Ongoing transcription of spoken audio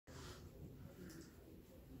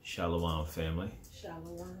Shalom, family.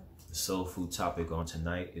 Shalom. The soul food topic on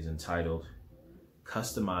tonight is entitled,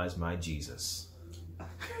 Customize My Jesus.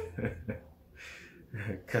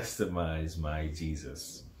 Customize My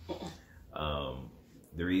Jesus. The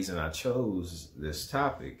reason I chose this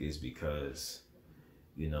topic is because,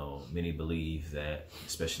 many believe that,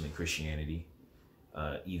 especially in Christianity,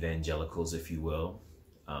 evangelicals, if you will,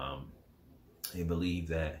 they believe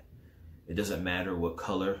that it doesn't matter what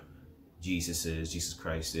color Jesus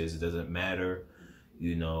Christ is. It doesn't matter,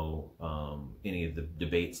 any of the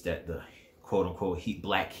debates that the quote unquote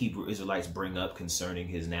black Hebrew Israelites bring up concerning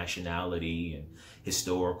his nationality and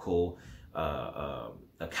historical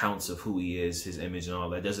accounts of who he is, his image and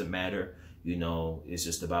all that. Doesn't matter. It's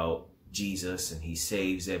just about Jesus, and he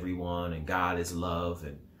saves everyone, and God is love.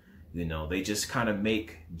 And, they just kind of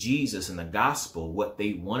make Jesus and the gospel what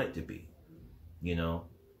they want it to be.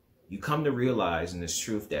 You come to realize in this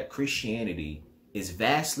truth that Christianity is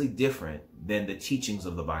vastly different than the teachings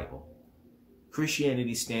of the Bible.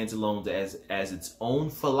 Christianity stands alone as its own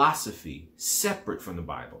philosophy, separate from the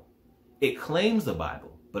Bible. It claims the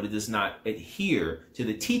Bible, but it does not adhere to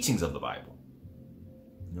the teachings of the Bible.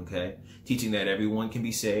 Okay? Teaching that everyone can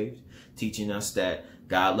be saved, teaching us that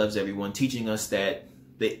God loves everyone, teaching us that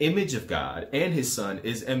the image of God and his son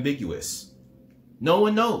is ambiguous. No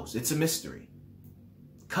one knows. It's a mystery.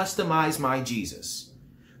 Customize my Jesus.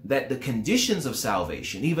 That the conditions of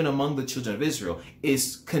salvation, even among the children of Israel,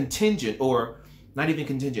 is contingent, or not even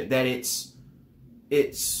contingent, that it's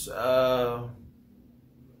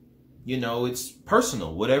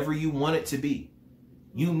personal, whatever you want it to be.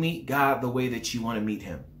 You meet God the way that you want to meet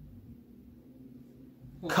him.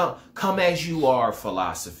 Come as you are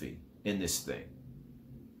philosophy in this thing.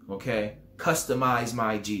 Okay? Customize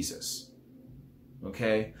my Jesus.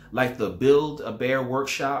 Okay? Like the Build a Bear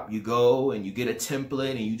workshop, you go and you get a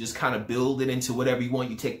template and you just kind of build it into whatever you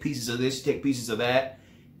want. You take pieces of this, you take pieces of that,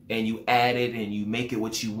 and you add it and you make it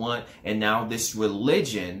what you want. And now this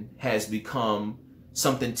religion has become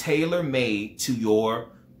something tailor-made to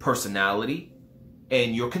your personality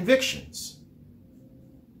and your convictions.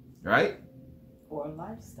 Right? Or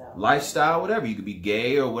lifestyle. Lifestyle, whatever. You could be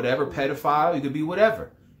gay or whatever, pedophile, you could be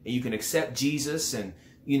whatever. And you can accept Jesus and,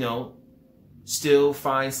 still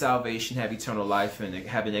find salvation, have eternal life, and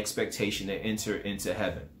have an expectation to enter into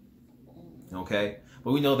heaven. Okay?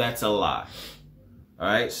 But we know that's a lie. All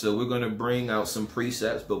right? So we're going to bring out some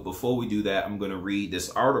precepts. But before we do that, I'm going to read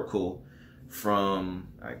this article from,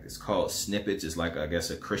 it's called Snippets. It's like, I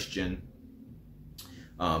guess, a Christian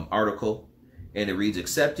article. And it reads,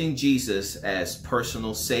 Accepting Jesus as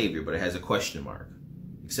Personal Savior. But it has a question mark.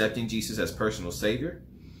 Accepting Jesus as Personal Savior.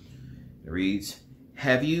 It reads,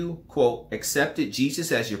 Have you, quote, accepted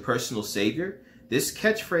Jesus as your personal savior? This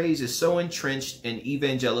catchphrase is so entrenched in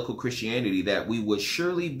evangelical Christianity that we would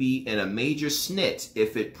surely be in a major snit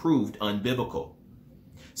if it proved unbiblical.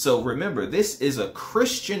 So remember, this is a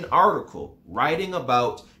Christian article writing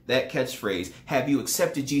about that catchphrase. Have you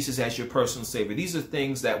accepted Jesus as your personal savior? These are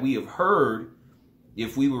things that we have heard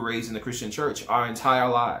if we were raised in the Christian church our entire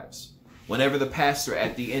lives. Whenever the pastor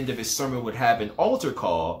at the end of his sermon would have an altar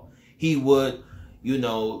call, he would,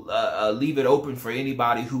 leave it open for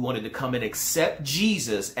anybody who wanted to come and accept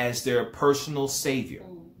Jesus as their personal savior.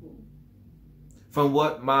 From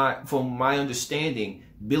my understanding,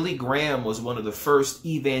 Billy Graham was one of the first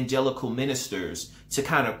evangelical ministers to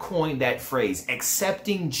kind of coin that phrase,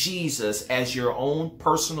 accepting Jesus as your own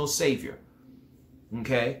personal savior.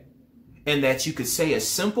 Okay? And that you could say a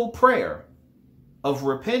simple prayer of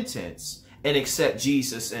repentance and accept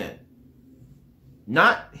Jesus in.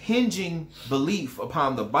 Not hinging belief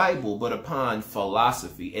upon the Bible, but upon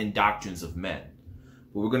philosophy and doctrines of men.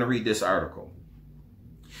 But we're going to read this article.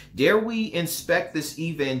 Dare we inspect this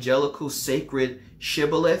evangelical sacred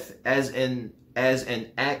shibboleth as an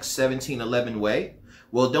Acts 17:11 way?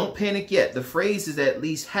 Well, don't panic yet. The phrase is at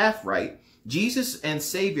least half right. Jesus and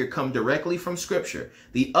Savior come directly from Scripture.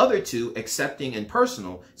 The other two, accepting and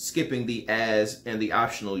personal, skipping the as and the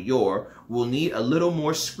optional your, will need a little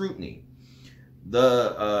more scrutiny.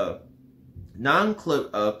 The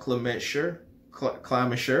nomenclature.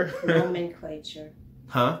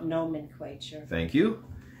 Nomenclature. Thank you.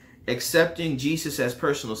 Accepting Jesus as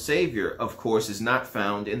personal Savior, of course, is not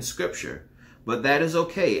found in Scripture. But that is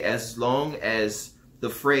okay as long as the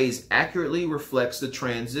phrase accurately reflects the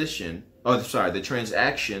transaction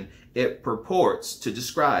it purports to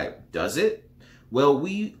describe. Does it? Well,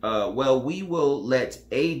 we will let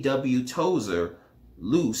A.W. Tozer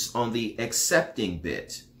loose on the accepting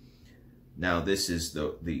bit. Now, this is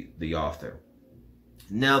the author.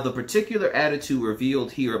 Now, the particular attitude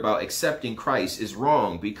revealed here about accepting Christ is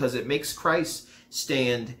wrong because it makes Christ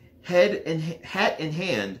stand hat in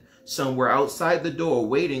hand somewhere outside the door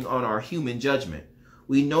waiting on our human judgment.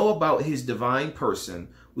 We know about his divine person.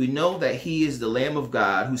 We know that he is the Lamb of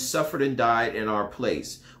God who suffered and died in our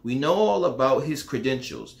place. We know all about his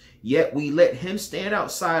credentials, yet we let him stand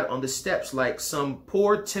outside on the steps like some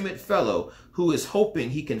poor timid fellow who is hoping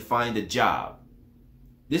he can find a job.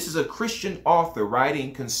 This is a Christian author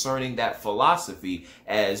writing concerning that philosophy,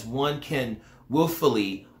 as one can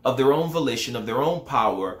willfully, of their own volition, of their own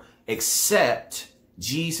power, accept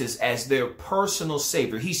Jesus as their personal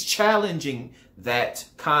Savior. He's challenging that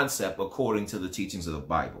concept according to the teachings of the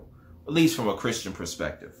Bible, at least from a Christian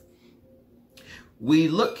perspective. We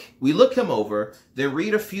look him over, then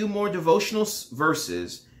read a few more devotional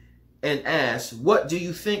verses and ask, what do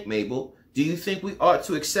you think, Mabel? Do you think we ought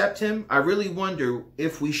to accept him? I really wonder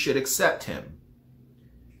if we should accept him.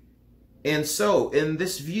 And so, in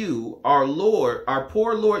this view, our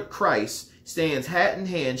poor Lord Christ stands hat in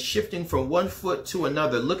hand, shifting from one foot to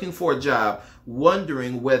another, looking for a job,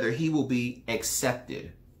 wondering whether he will be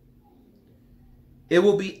accepted. It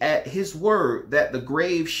will be at his word that the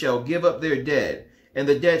grave shall give up their dead, and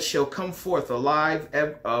the dead shall come forth alive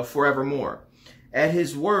forevermore. At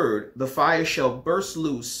his word, the fire shall burst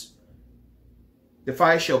loose. The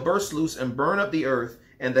fire shall burst loose and burn up the earth,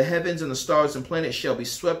 and the heavens and the stars and planets shall be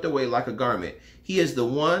swept away like a garment. He is the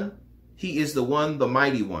one, the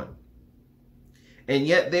mighty one. And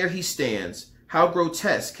yet there he stands. How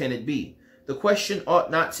grotesque can it be? The question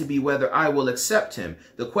ought not to be whether I will accept him.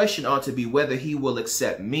 The question ought to be whether he will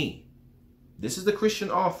accept me. This is the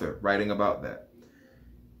Christian author writing about that.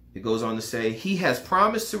 It goes on to say, he has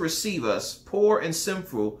promised to receive us, poor and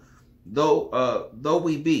sinful though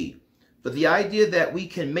we be. But the idea that we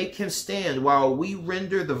can make him stand while we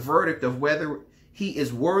render the verdict of whether he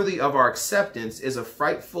is worthy of our acceptance is a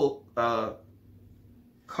frightful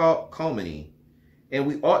calumny, and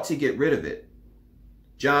we ought to get rid of it.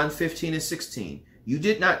 John 15:16. You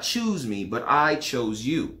did not choose me, but I chose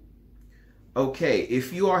you. Okay,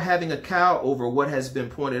 if you are having a cow over what has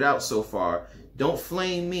been pointed out so far, don't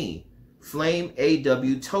flame me. Flame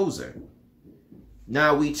A.W. Tozer.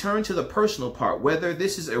 Now we turn to the personal part. Whether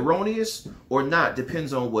this is erroneous or not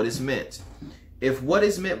depends on what is meant. If what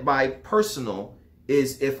is meant by personal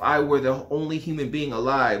is if I were the only human being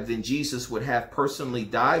alive, then Jesus would have personally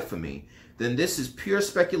died for me, then this is pure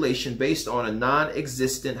speculation based on a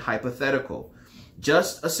non-existent hypothetical.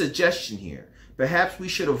 Just a suggestion here. Perhaps we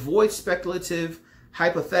should avoid speculative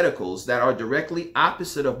hypotheticals that are directly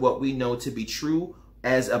opposite of what we know to be true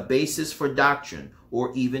as a basis for doctrine,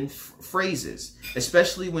 or even phrases,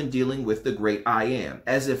 especially when dealing with the great I am,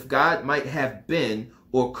 as if God might have been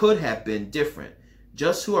or could have been different.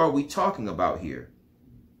 Just who are we talking about here?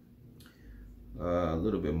 A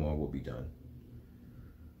little bit more will be done.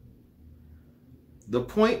 The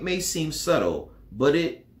point may seem subtle, but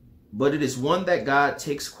it is one that God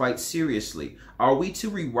takes quite seriously. Are we to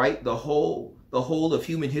rewrite the whole of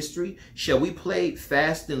human history? Shall we play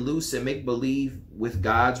fast and loose and make believe with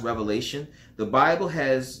God's revelation? The Bible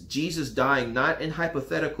has Jesus dying not in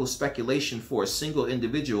hypothetical speculation for a single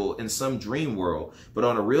individual in some dream world, but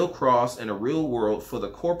on a real cross in a real world for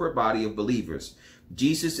the corporate body of believers.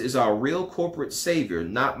 Jesus is our real corporate Savior,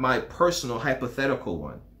 not my personal hypothetical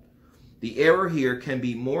one. The error here can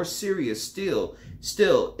be more serious still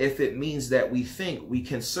if it means that we think we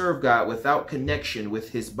can serve God without connection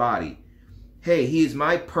with his body. Hey, he is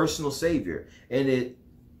my personal Savior, and it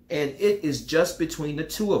is just between the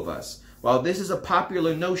two of us. While this is a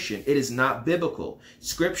popular notion, it is not biblical.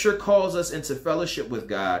 Scripture calls us into fellowship with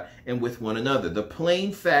God and with one another. The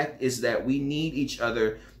plain fact is that we need each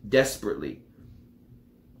other desperately.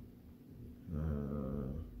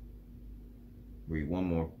 Read one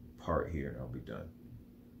more part here and I'll be done.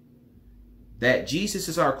 That Jesus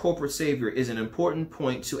is our corporate Savior is an important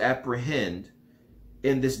point to apprehend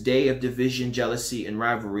in this day of division, jealousy, and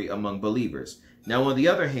rivalry among believers. Now, on the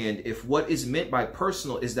other hand, if what is meant by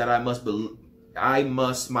personal is that I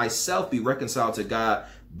must myself be reconciled to God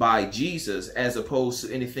by Jesus, as opposed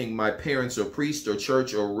to anything my parents or priest or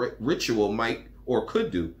church or ritual might or could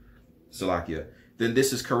do, Salakia, then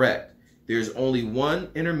this is correct. There's only one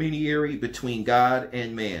intermediary between God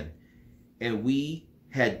and man, and we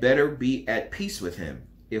had better be at peace with him.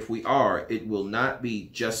 If we are, it will not be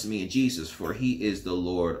just me and Jesus, for he is the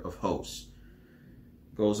Lord of hosts.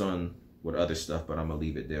 Goes on with other stuff, but I'm going to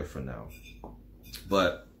leave it there for now.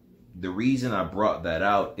 But the reason I brought that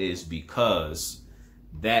out is because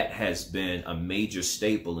that has been a major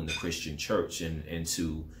staple in the Christian church and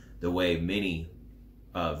to the way many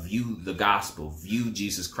view the gospel, view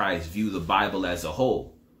Jesus Christ, view the Bible as a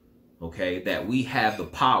whole. Okay, that we have the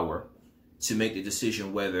power to make the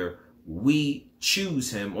decision whether we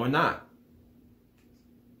choose him or not.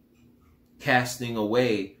 Casting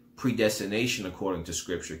away predestination according to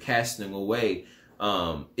scripture, casting away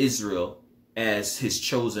Israel as his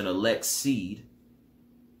chosen elect seed.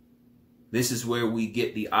 This is where we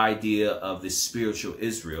get the idea of the spiritual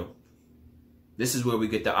Israel. This is where we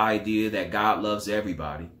get the idea that God loves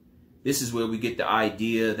everybody. This is where we get the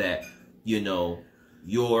idea that, you know,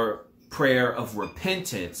 your prayer of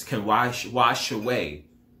repentance can wash away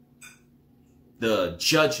the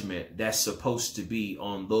judgment that's supposed to be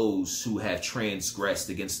on those who have transgressed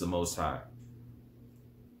against the Most High.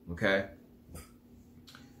 Okay?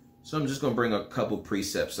 So I'm just going to bring a couple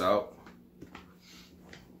precepts out.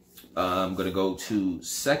 I'm going to go to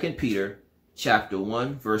 2 Peter chapter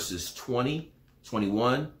 1, verses 20,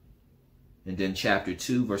 21, and then chapter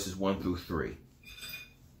 2, verses 1 through 3.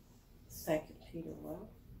 2 Peter what?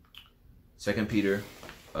 2 Peter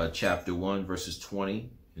chapter 1, verses 20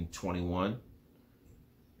 and 21.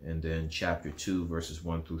 And then chapter 2, verses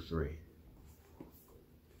 1 through 3.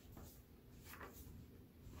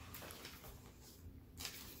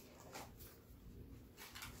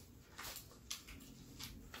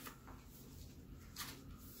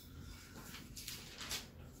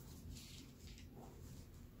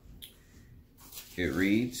 It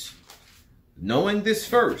reads, knowing this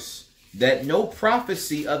first, that no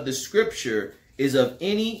prophecy of the scripture is of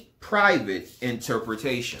any private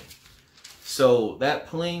interpretation. So that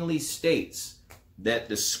plainly states that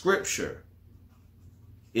the scripture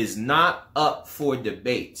is not up for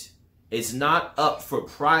debate. It's not up for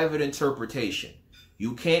private interpretation.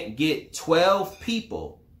 You can't get 12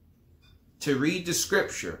 people to read the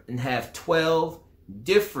scripture and have 12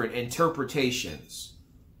 different interpretations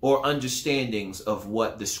or understandings of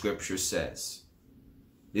what the scripture says.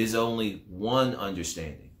 There's only one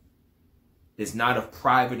understanding. It's not a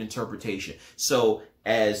private interpretation. So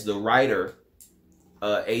as the writer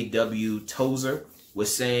A.W. Tozer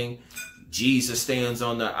was saying, Jesus stands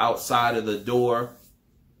on the outside of the door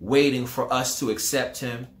waiting for us to accept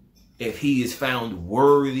him. If he is found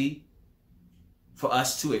worthy for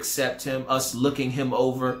us to accept him, us looking him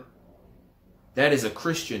over, that is a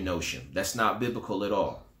Christian notion. That's not biblical at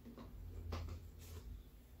all.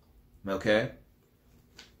 Okay?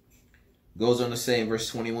 Goes on to say in verse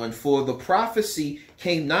 21, for the prophecy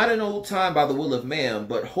came not in old time by the will of man,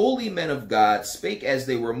 but holy men of God spake as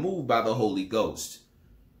they were moved by the Holy Ghost.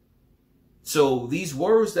 So these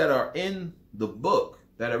words that are in the book,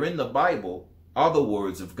 that are in the Bible, are the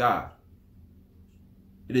words of God.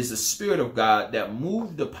 It is the Spirit of God that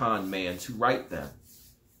moved upon man to write them.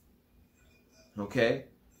 Okay?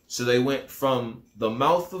 So they went from the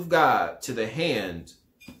mouth of God to the hand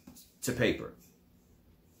to paper.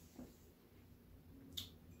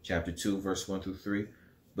 Chapter 2, verse 1 through 3.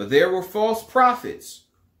 But there were false prophets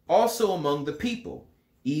also among the people,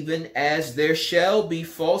 even as there shall be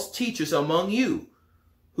false teachers among you,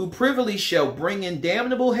 who privily shall bring in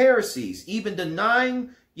damnable heresies, even denying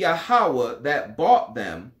Yahweh that bought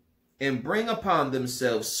them, and bring upon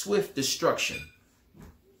themselves swift destruction.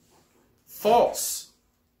 False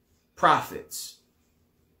prophets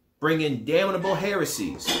bring in damnable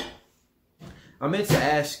heresies. I meant to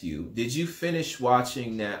ask you, did you finish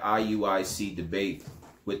watching that IUIC debate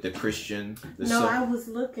with the Christian? No, I was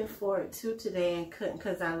looking for it too today and couldn't,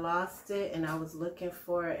 because I lost it and I was looking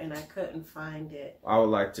for it and I couldn't find it. I would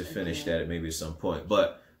like to finish that maybe at some point.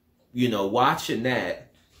 But, you know, watching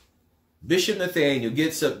that, Bishop Nathaniel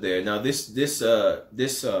gets up there. Now, this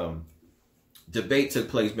debate took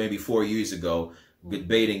place maybe 4 years ago,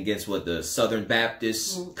 debating against what the Southern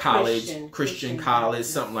Baptist College, Christian College,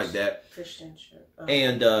 something like that. Christian church.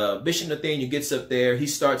 And Bishop Nathaniel gets up there. He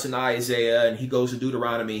starts in Isaiah and he goes to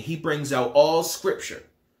Deuteronomy. He brings out all scripture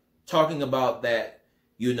talking about that,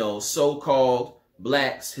 you know, so-called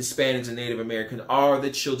blacks, Hispanics, and Native American are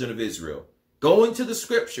the children of Israel. Going to the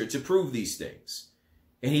scripture to prove these things.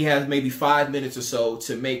 And he has maybe 5 minutes or so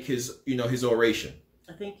to make his, you know, his oration.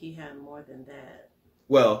 I think he had more than that.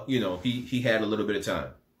 Well, you know, he had a little bit of time.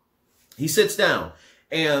 He sits down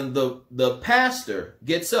and the pastor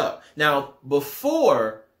gets up. Now,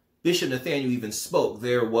 before Bishop Nathaniel even spoke,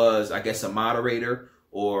 there was, I guess, a moderator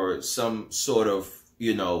or some sort of,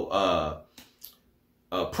 you know,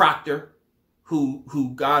 a proctor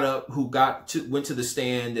who got up, went to the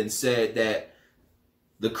stand and said that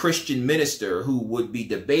the Christian minister who would be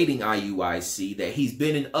debating IUIC, that he's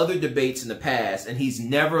been in other debates in the past and he's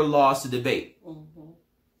never lost a debate.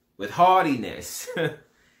 With haughtiness,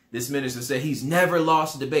 This minister said he's never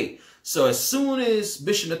lost a debate. So as soon as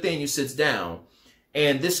Bishop Nathaniel sits down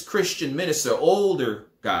and this Christian minister, older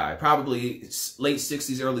guy, probably late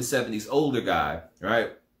 60s, early 70s, older guy,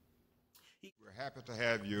 right? We're happy to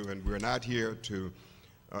have you, and we're not here to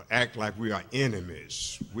act like we are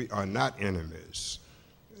enemies. We are not enemies.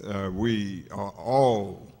 We are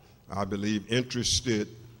all, I believe, interested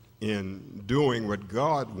in doing what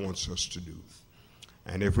God wants us to do.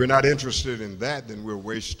 And if we're not interested in that, then we're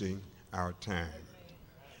wasting our time.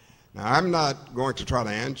 Now, I'm not going to try to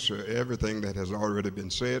answer everything that has already been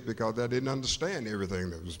said because I didn't understand everything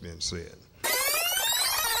that was being said.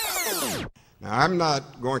 Now, I'm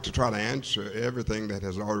not going to try to answer everything that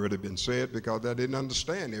has already been said because I didn't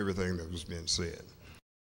understand everything that was being said.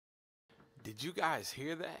 Did you guys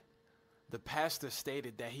hear that? The pastor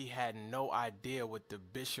stated that he had no idea what the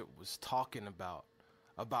bishop was talking about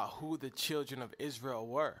who the children of Israel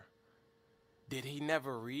were. Did he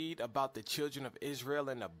never read about the children of Israel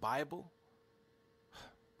in the Bible?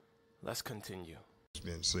 Let's continue. It's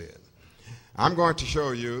been said. I'm going to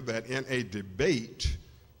show you that in a debate,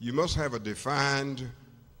 you must have a defined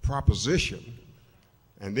proposition,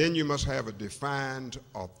 and then you must have a defined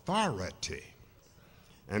authority.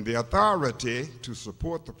 And the authority to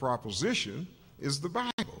support the proposition is the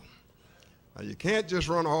Bible. Now, you can't just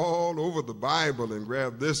run all over the Bible and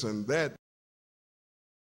grab this and that.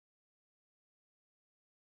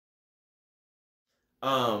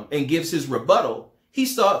 And gives his rebuttal. He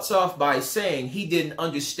starts off by saying he didn't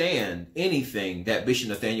understand anything that Bishop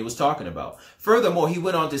Nathaniel was talking about. Furthermore, he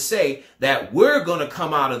went on to say that we're going to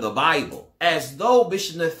come out of the Bible, as though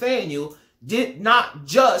Bishop Nathaniel did not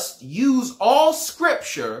just use all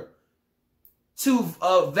scripture to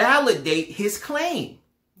validate his claim.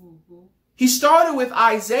 He started with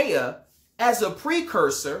Isaiah as a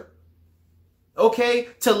precursor, okay,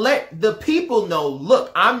 to let the people know,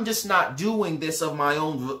 look, I'm just not doing this of my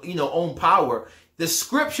own, own power. The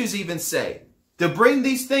scriptures even say to bring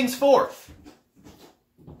these things forth.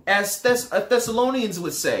 As Thessalonians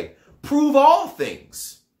would say, prove all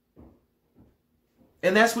things.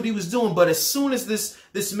 And that's what he was doing. But as soon as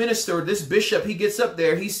this minister, this bishop, he gets up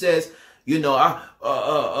there, he says, we're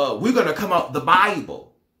going to come out the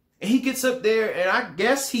Bible. And he gets up there, and I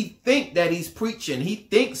guess he think that he's preaching. He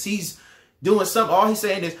thinks he's doing something. All he's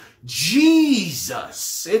saying is,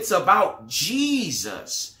 Jesus. It's about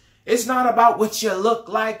Jesus. It's not about what you look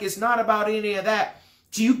like. It's not about any of that.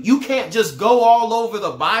 You can't just go all over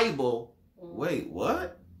the Bible. Wait,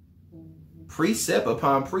 what? Precept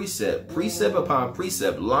upon precept, precept upon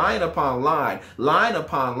precept, line upon line, line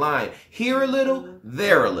upon line. Here a little,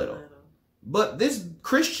 there a little. But this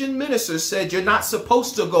Christian minister said you're not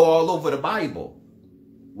supposed to go all over the Bible.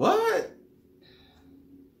 What?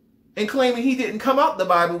 And claiming he didn't come out the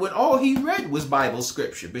Bible when all he read was Bible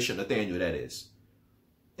scripture. Bishop Nathaniel, that is.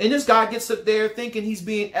 And this guy gets up there thinking he's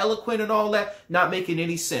being eloquent and all that, not making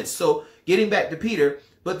any sense. So getting back to Peter,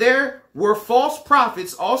 but there were false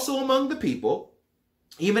prophets also among the people,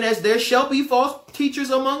 even as there shall be false teachers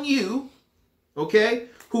among you, okay,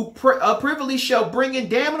 who privily shall bring in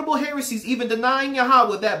damnable heresies, even denying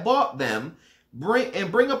Yahweh that bought them,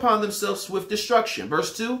 bring upon themselves swift destruction.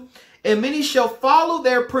 Verse 2, and many shall follow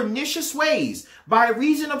their pernicious ways, by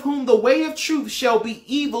reason of whom the way of truth shall be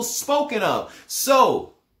evil spoken of.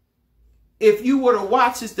 So, if you were to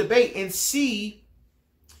watch this debate and see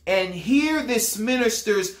and hear this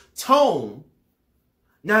minister's tone,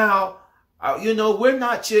 now, we're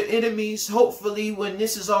not your enemies. Hopefully, when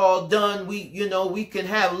this is all done, we can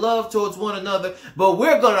have love towards one another. But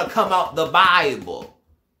we're going to come out the Bible,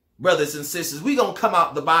 brothers and sisters. We're going to come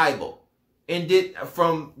out the Bible. And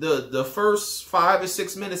from the first 5 or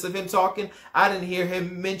 6 minutes of him talking, I didn't hear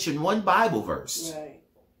him mention one Bible verse. Right.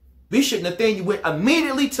 Bishop Nathaniel went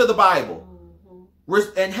immediately to the Bible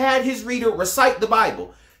and had his reader recite the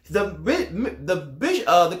Bible.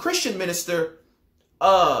 The Christian minister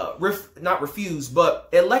not refused, but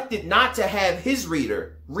elected not to have his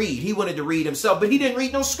reader read. He wanted to read himself, but he didn't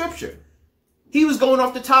read no scripture. He was going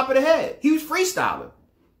off the top of the head. He was freestyling.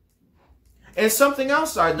 And something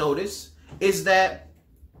else I noticed is that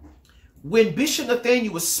when Bishop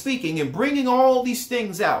Nathaniel was speaking and bringing all these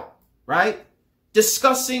things out, right,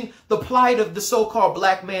 discussing the plight of the so-called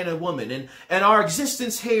black man and woman and our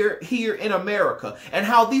existence here in America and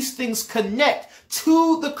how these things connect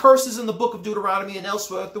to the curses in the book of Deuteronomy and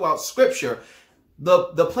elsewhere throughout scripture,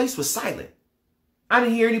 the place was silent. I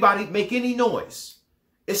didn't hear anybody make any noise.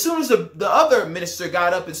 As soon as the other minister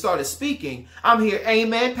got up and started speaking, I'm here,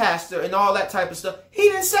 amen, pastor, and all that type of stuff. He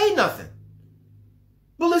didn't say nothing.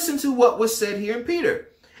 But listen to what was said here in Peter.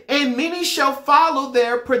 And many shall follow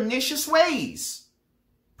their pernicious ways.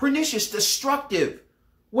 pernicious, destructive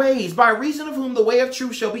ways, by reason of whom the way of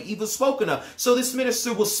truth shall be evil spoken of. So this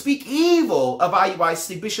minister will speak evil of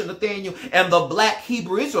IUIC, Bishop Nathaniel, and the black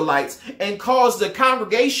Hebrew Israelites, and cause the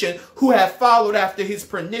congregation who have followed after his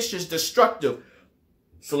pernicious, destructive,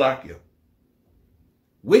 Salakia,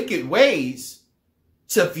 wicked ways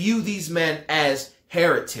to view these men as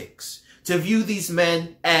heretics, to view these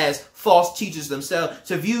men as false teachers themselves,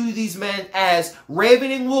 to view these men as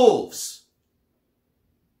ravening wolves.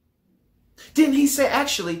 Didn't he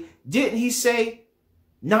say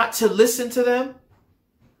not to listen to them?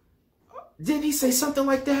 Didn't he say something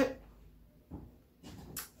like that?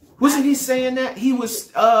 Wasn't he saying that? He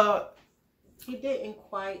was, he didn't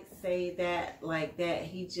quite say that like that.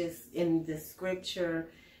 He just, in the scripture,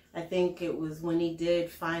 I think it was when he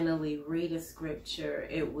did finally read a scripture,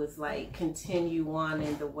 it was like continue on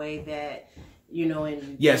in the way that, you know,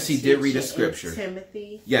 in yes, he did read a scripture.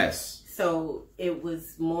 Timothy. Yes. So it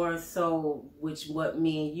was more so, which what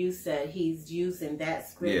me and you said, he's using that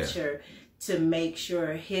scripture to make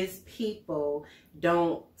sure his people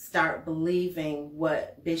don't start believing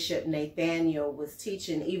what Bishop Nathaniel was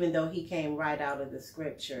teaching, even though he came right out of the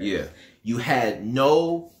scripture. Yeah. You had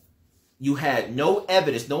no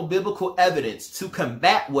evidence, no biblical evidence to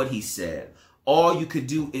combat what he said. All you could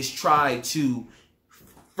do is try to,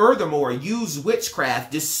 furthermore, use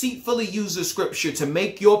witchcraft, deceitfully use the scripture to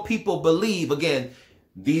make your people believe, again,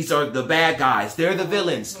 these are the bad guys. They're the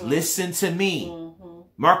villains. Mm-hmm. Listen to me. Mm-hmm.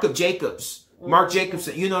 Mark Jacobs,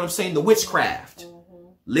 you know what I'm saying? The witchcraft. Mm-hmm.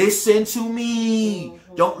 Listen to me.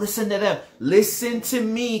 Mm-hmm. Don't listen to them. Listen to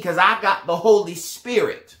me, because I got the Holy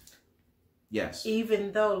Spirit. Yes.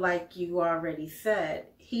 Even though, like you already said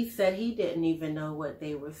he didn't even know what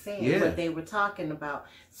they were saying, what they were talking about.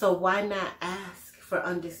 So why not ask for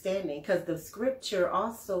understanding? Because the scripture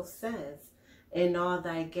also says, in all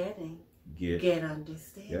thy getting, get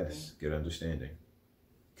understanding. Yes, get understanding.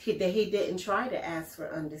 He didn't try to ask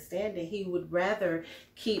for understanding. He would rather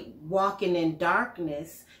keep walking in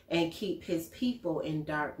darkness and keep his people in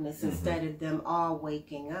darkness instead of them all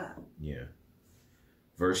waking up. Yeah.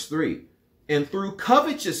 Verse 3. And through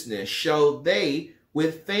covetousness shall they,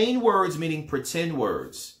 with feigned words, meaning pretend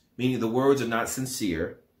words, meaning the words are not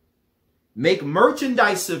sincere, make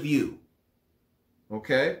merchandise of you,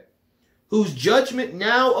 okay, whose judgment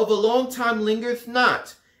now of a long time lingereth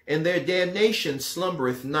not, and their damnation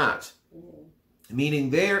slumbereth not. Meaning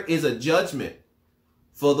there is a judgment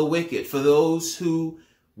for the wicked, for those who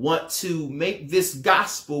want to make this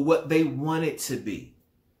gospel what they want it to be.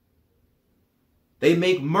 They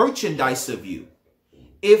make merchandise of you.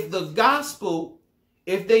 If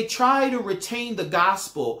they try to retain the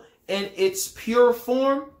gospel in its pure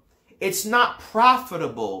form, it's not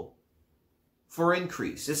profitable for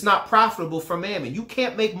increase. It's not profitable for mammon. You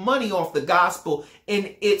can't make money off the gospel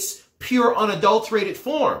in its pure, unadulterated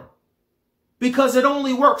form, because it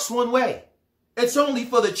only works one way. It's only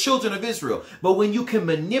for the children of Israel. But when you can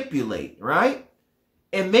manipulate, right,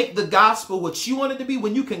 and make the gospel what you want it to be,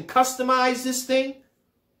 when you can customize this thing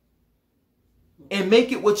and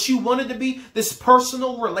make it what you want it to be, this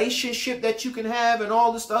personal relationship that you can have and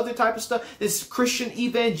all this other type of stuff, this Christian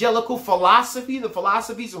evangelical philosophy, the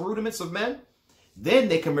philosophies and rudiments of men, then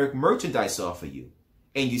they can make merchandise off of you.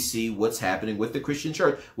 And you see what's happening with the Christian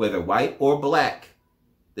church, whether white or black.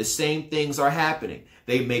 The same things are happening.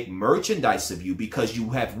 They make merchandise of you because you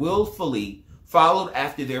have willfully followed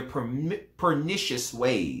after their pernicious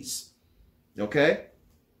ways. Okay?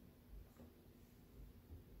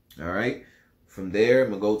 All right. From there,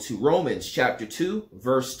 I'm going to go to Romans chapter 2,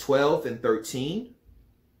 verse 12 and 13.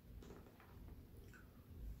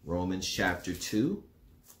 Romans chapter 2,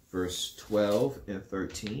 verse 12 and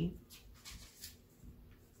 13.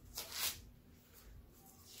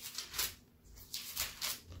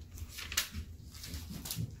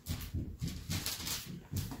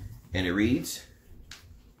 And it reads,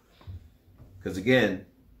 because again,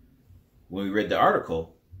 when we read the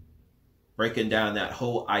article, breaking down that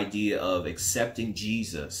whole idea of accepting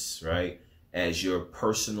Jesus, right, as your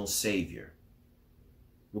personal Savior,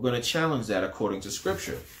 we're going to challenge that according to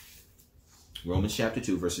Scripture. Romans chapter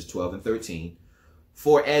 2, verses 12 and 13.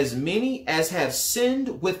 For as many as have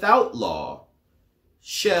sinned without law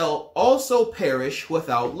shall also perish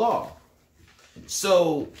without law.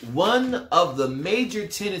 So one of the major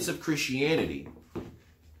tenets of Christianity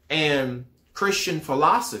and Christian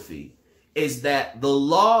philosophy is that the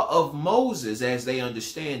law of Moses, as they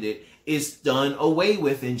understand it, is done away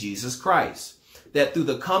with in Jesus Christ. That through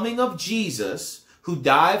the coming of Jesus, who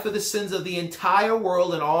died for the sins of the entire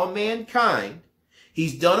world and all mankind,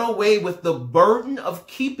 he's done away with the burden of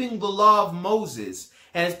keeping the law of Moses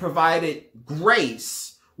and has provided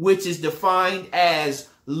grace which is defined as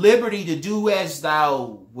liberty to do as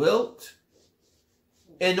thou wilt,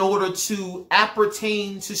 in order to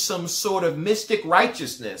appertain to some sort of mystic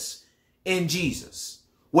righteousness in Jesus,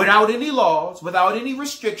 without any laws, without any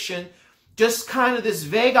restriction, just kind of this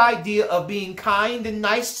vague idea of being kind and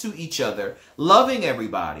nice to each other, loving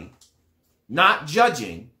everybody, not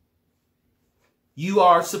judging. You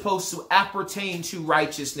are supposed to appertain to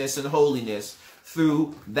righteousness and holiness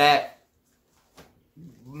through that,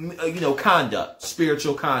 conduct,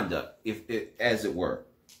 spiritual conduct, as it were.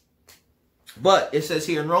 But it says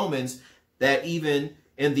here in Romans that even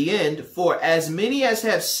in the end, for as many as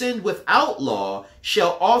have sinned without law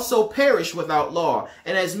shall also perish without law,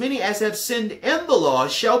 and as many as have sinned in the law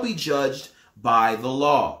shall be judged by the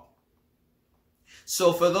law.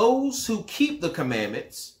 So for those who keep the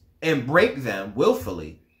commandments and break them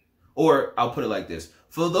willfully, or I'll put it like this,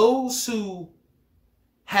 for those who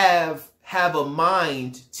have a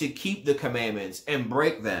mind to keep the commandments and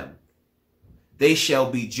break them, they shall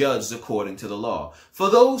be judged according to the law. For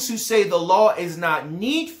those who say the law is not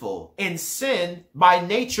needful in sin by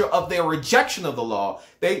nature of their rejection of the law,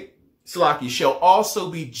 they, Salaki, shall also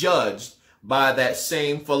be judged by that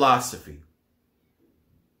same philosophy.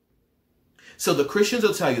 So the Christians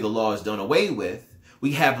will tell you the law is done away with.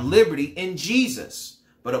 We have liberty in Jesus.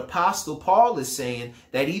 But Apostle Paul is saying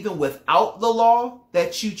that even without the law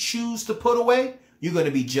that you choose to put away, you're going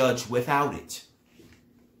to be judged without it.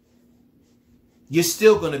 You're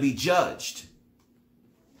still going to be judged.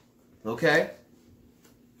 Okay?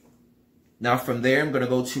 Now from there, I'm going to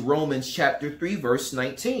go to Romans chapter 3, verse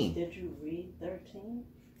 19. Did you read 13?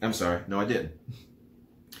 I'm sorry. No, I didn't.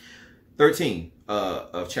 13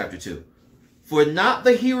 of chapter 2. For not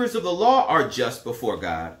the hearers of the law are just before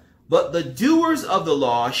God, but the doers of the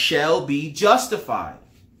law shall be justified.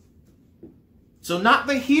 So not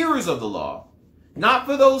the hearers of the law, not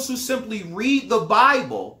for those who simply read the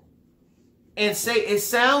Bible and say it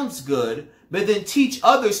sounds good, but then teach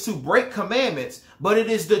others to break commandments, but it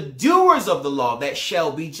is the doers of the law that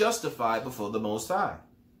shall be justified before the Most High.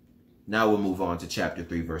 Now we'll move on to chapter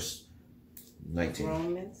 3, verse 19.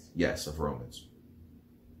 Romans? Yes, of Romans.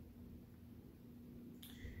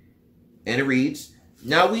 And it reads,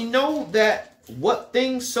 Now we know that what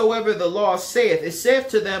things soever the law saith, it saith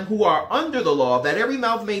to them who are under the law, that every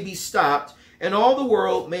mouth may be stopped, and all the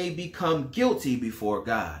world may become guilty before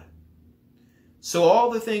God. So all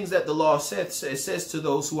the things that the law says, it says to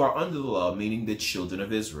those who are under the law, meaning the children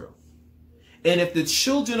of Israel. And if the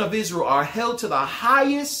children of Israel are held to the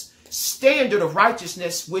highest standard of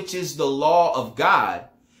righteousness, which is the law of God,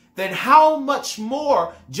 then how much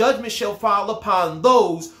more judgment shall fall upon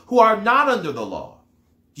those who are not under the law?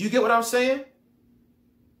 Do you get what I'm saying?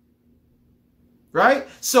 Right?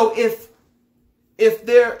 So if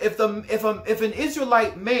an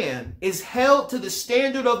Israelite man is held to the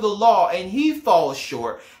standard of the law and he falls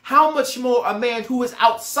short, how much more a man who is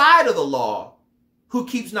outside of the law, who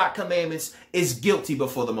keeps not commandments, is guilty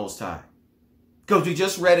before the Most High? Because we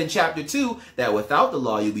just read in chapter 2 that without the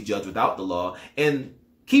law, you'll be judged without the law. And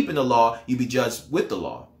keeping the law, you'll be judged with the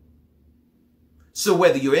law. So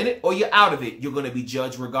whether you're in it or you're out of it, you're going to be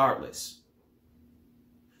judged regardless.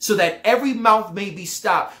 So that every mouth may be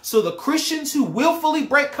stopped. So the Christians who willfully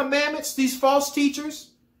break commandments, these false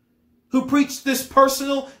teachers who preach this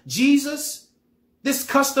personal Jesus, this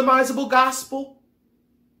customizable gospel,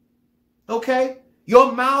 okay,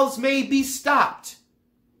 your mouths may be stopped.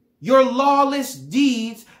 Your lawless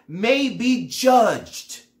deeds may be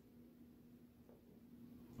judged.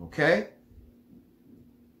 Okay?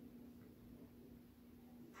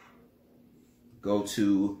 Go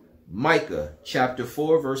to Micah chapter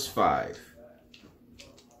 4, verse 5.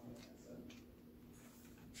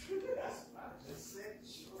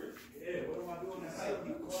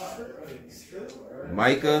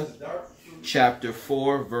 Micah chapter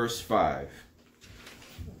 4, verse 5.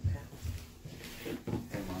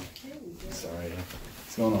 Sorry.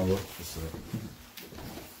 What's going on, bro? What's up?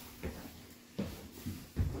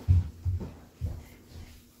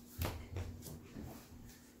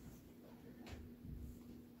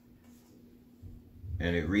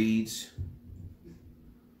 And it reads,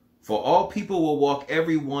 For all people will walk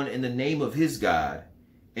every one in the name of his God,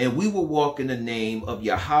 and we will walk in the name of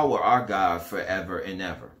Yahweh our God forever and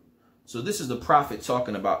ever. So this is the prophet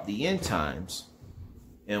talking about the end times,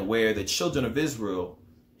 and where the children of Israel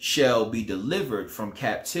shall be delivered from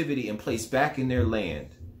captivity and placed back in their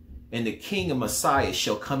land. And the king of Messiah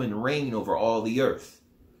shall come and reign over all the earth.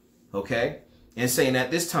 Okay? And saying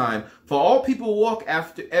at this time, for all people will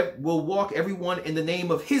walk everyone in the name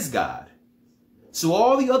of his God. So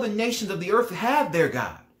all the other nations of the earth have their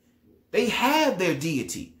God. They have their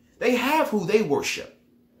deity. They have who they worship.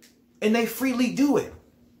 And they freely do it.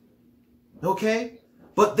 Okay?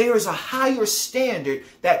 But there is a higher standard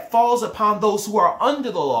that falls upon those who are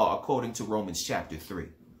under the law, according to Romans chapter 3.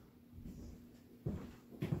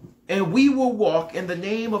 And we will walk in the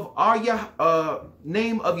name of Yahweh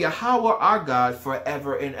our God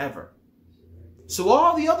forever and ever. So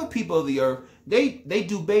all the other people of the earth, they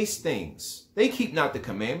do base things. They keep not the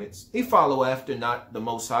commandments. They follow after not the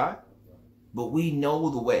Most High. But we know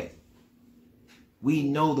the way. We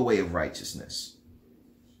know the way of righteousness.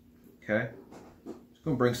 Okay? I'm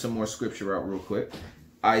going to bring some more scripture out real quick.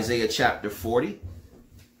 Isaiah chapter 40.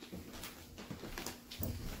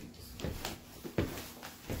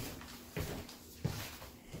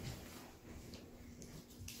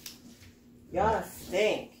 Y'all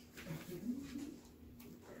stink.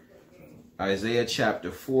 Isaiah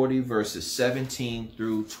chapter 40, verses 17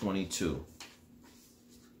 through 22.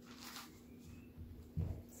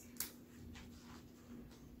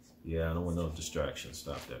 Yeah, I don't want no distractions.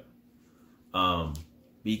 Stop that.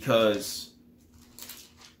 Because,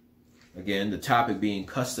 again, the topic being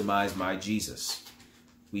customized by Jesus.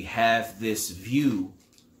 We have this view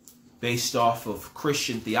based off of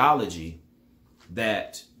Christian theology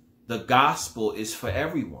that the gospel is for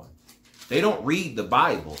everyone. They don't read the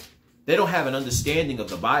Bible. They don't have an understanding of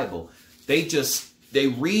the Bible. They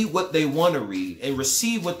read what they want to read and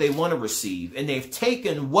receive what they want to receive. And they've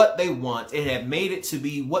taken what they want and have made it to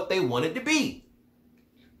be what they want it to be.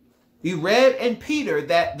 We read in Peter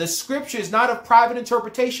that the scripture is not of private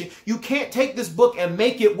interpretation. You can't take this book and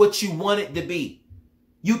make it what you want it to be.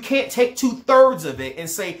 You can't take 2/3 of it and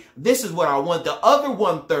say, this is what I want. The other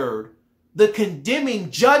 1/3, the condemning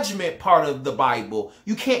judgment part of the Bible,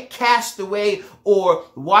 you can't cast away or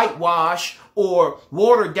whitewash or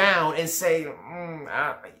water down and say,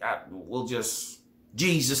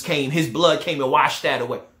 Jesus came, his blood came and washed that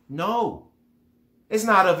away. No, it's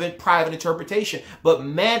not of a private interpretation. But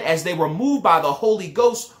men, as they were moved by the Holy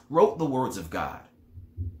Ghost, wrote the words of God.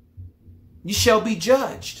 You shall be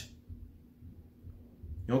judged.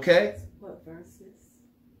 Okay? What verses?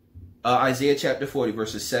 Isaiah chapter 40,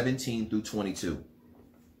 verses 17 through 22.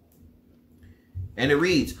 And it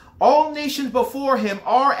reads, all nations before him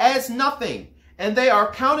are as nothing, and they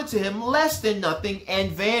are counted to him less than nothing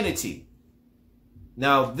and vanity.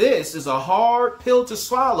 Now, this is a hard pill to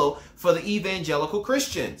swallow for the evangelical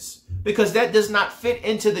Christians, because that does not fit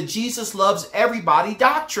into the Jesus loves everybody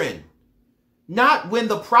doctrine. Not when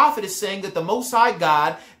the prophet is saying that the Most High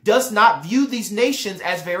God does not view these nations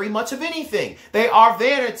as very much of anything. They are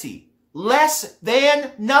vanity. Less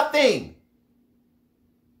than nothing.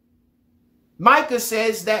 Micah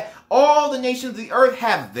says that all the nations of the earth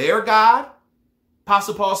have their God.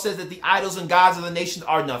 Apostle Paul says that the idols and gods of the nations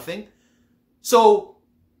are nothing. So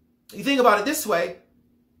you think about it this way,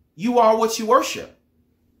 you are what you worship.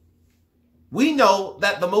 We know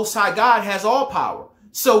that the Most High God has all power.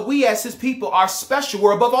 So we as his people are special.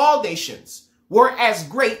 We're above all nations. We're as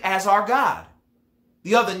great as our God.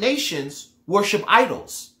 The other nations worship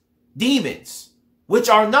idols, demons, which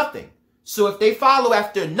are nothing. So if they follow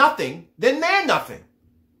after nothing, then they're nothing.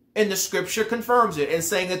 And the scripture confirms it in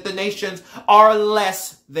saying that the nations are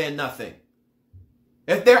less than nothing.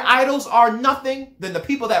 If their idols are nothing, then the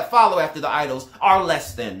people that follow after the idols are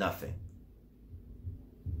less than nothing.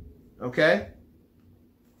 Okay?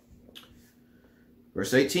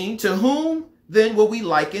 Verse 18, to whom then will we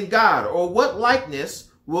liken God? Or what likeness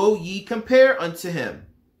will ye compare unto him?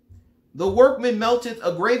 The workman melteth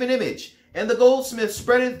a graven image, and the goldsmith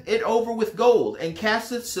spreadeth it over with gold, and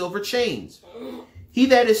casteth silver chains. He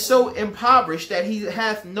that is so impoverished that he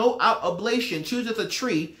hath no oblation chooseth a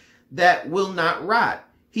tree that will not rot.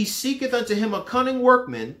 He seeketh unto him a cunning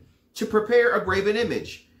workman to prepare a graven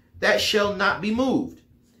image that shall not be moved.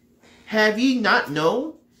 Have ye not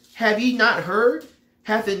known? Have ye not heard?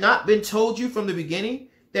 Hath it not been told you from the beginning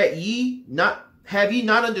that have ye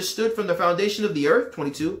not understood from the foundation of the earth?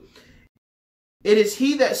 22. It is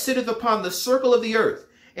he that sitteth upon the circle of the earth,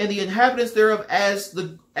 and the inhabitants thereof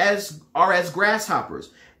are as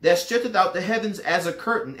grasshoppers, that stretcheth out the heavens as a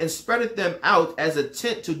curtain, and spreadeth them out as a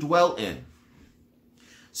tent to dwell in.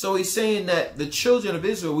 So he's saying that the children of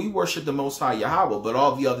Israel, we worship the Most High Yahweh, but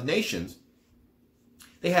all the other nations,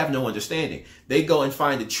 they have no understanding. They go and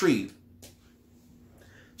find a tree,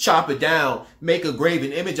 chop it down, make a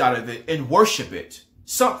graven image out of it, and worship it.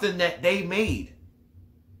 Something that they made.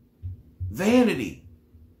 Vanity.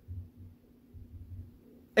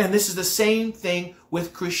 And this is the same thing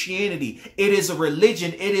with Christianity. It is a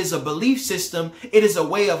religion. It is a belief system. It is a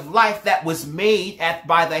way of life that was made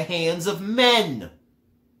by the hands of men.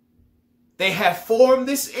 They have formed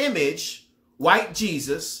this image, white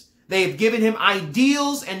Jesus. They have given him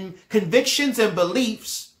ideals and convictions and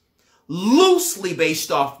beliefs loosely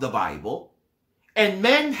based off the Bible. And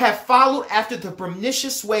men have followed after the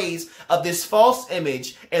pernicious ways of this false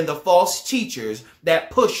image and the false teachers that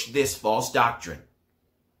push this false doctrine.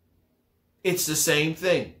 It's the same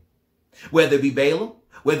thing. Whether it be Balaam,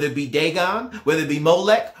 whether it be Dagon, whether it be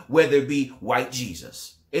Molech, whether it be white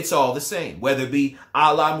Jesus. It's all the same. Whether it be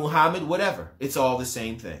Allah, Muhammad, whatever. It's all the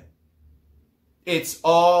same thing. It's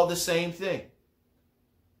all the same thing.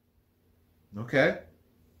 Okay?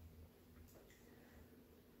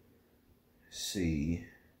 Let's see.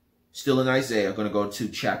 Still in Isaiah, I'm going to go to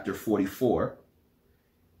chapter 44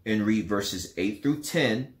 and read verses 8 through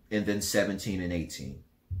 10 and then 17 and 18.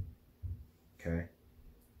 Okay?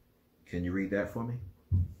 Can you read that for me?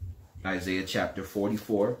 Isaiah chapter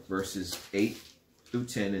 44, verses 8 through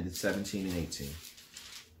 10 and then 17 and 18.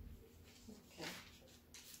 Okay.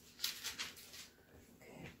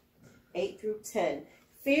 8 through 10.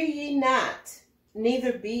 Fear ye not,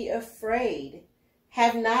 neither be afraid.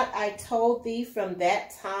 Have not I told thee from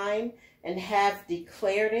that time, and have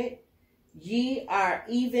declared it? Ye are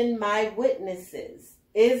even my witnesses.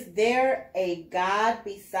 Is there a God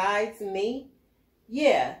besides me?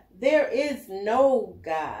 Yeah, there is no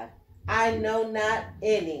God. I know not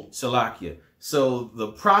any. Salakia. So the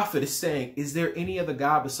prophet is saying, is there any other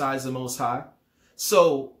God besides the Most High?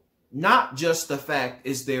 So not just the fact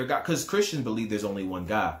is there God, because Christians believe there's only one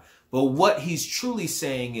God. But what he's truly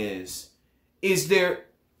saying is there,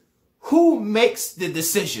 who makes the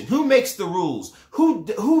decision? Who makes the rules?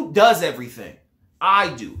 Who does everything?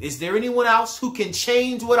 I do. Is there anyone else who can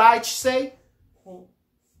change what I say?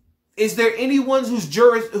 Is there anyone whose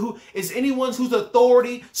whose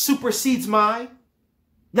authority supersedes mine?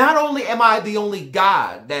 Not only am I the only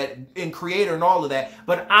God that and creator and all of that,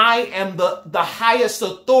 but I am the highest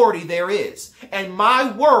authority there is. And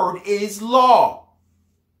my word is law.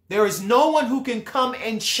 There is no one who can come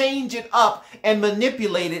and change it up and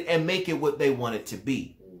manipulate it and make it what they want it to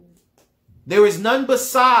be. There is none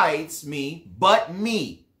besides me but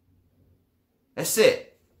me. That's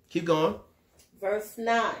it. Keep going. Verse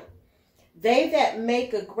 9. They that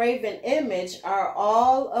make a graven image are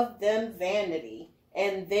all of them vanity,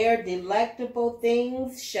 and their delectable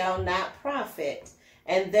things shall not profit,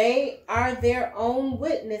 and they are their own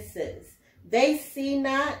witnesses. They see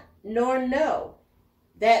not nor know,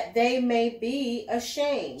 that they may be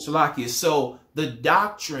ashamed. Salakia, so the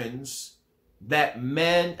doctrines that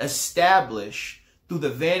men establish through the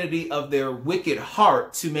vanity of their wicked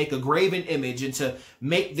heart to make a graven image and to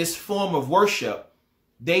make this form of worship,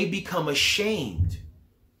 they become ashamed.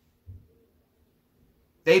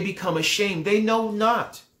 They become ashamed. They know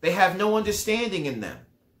not. They have no understanding in them.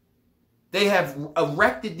 They have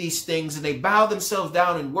erected these things and they bow themselves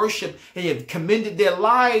down and worship and have commended their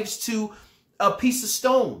lives to a piece of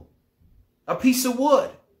stone, a piece of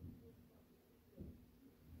wood,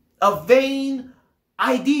 a vain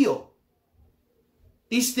ideal.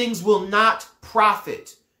 These things will not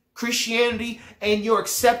profit. Christianity and your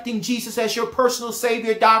accepting Jesus as your personal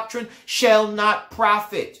Savior doctrine shall not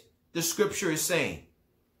profit, the scripture is saying.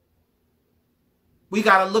 We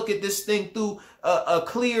got to look at this thing through a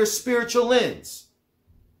clear spiritual lens.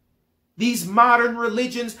 These modern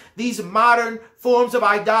religions, these modern forms of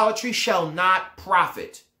idolatry shall not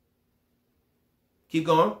profit. Keep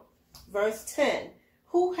going. Verse 10.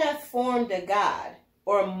 Who hath formed a God,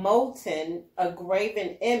 or molten a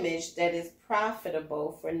graven image that is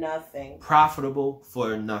profitable for nothing? Profitable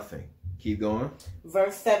for nothing. Keep going.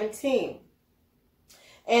 Verse 17.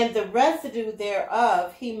 And the residue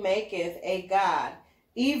thereof he maketh a god,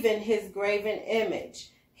 even his graven image.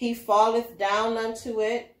 He falleth down unto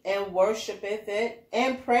it, and worshipeth it,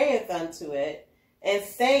 and prayeth unto it, and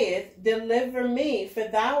saith, Deliver me, for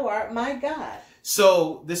thou art my God.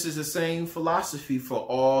 So this is the same philosophy for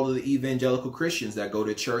all of the evangelical Christians that go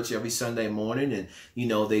to church every Sunday morning and, you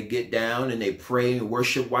know, they get down and they pray and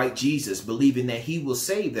worship white Jesus, believing that he will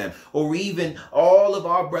save them. Or even all of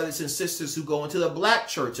our brothers and sisters who go into the black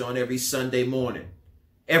church on every Sunday morning,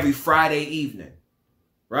 every Friday evening,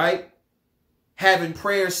 right? Having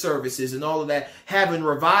prayer services and all of that, having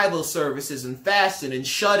revival services and fasting and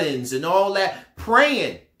shut-ins and all that,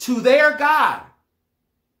 praying to their God.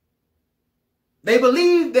 They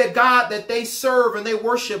believe that God that they serve and they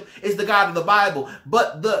worship is the God of the Bible.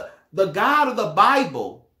 But the God of the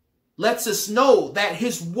Bible lets us know that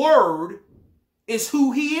his word is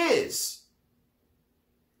who he is.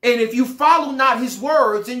 And if you follow not his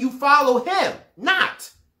words, then you follow him not.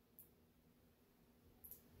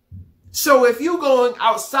 So if you're going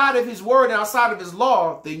outside of his word and outside of his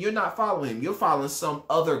law, then you're not following him. You're following some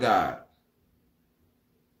other God.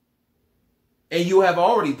 And you have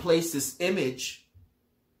already placed this image,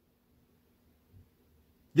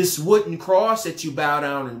 this wooden cross that you bow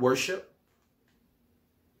down and worship.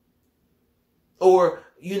 Or,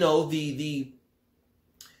 you know, the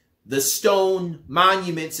stone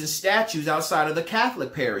monuments and statues outside of the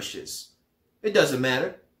Catholic parishes. It doesn't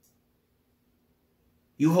matter.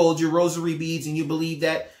 You hold your rosary beads and you believe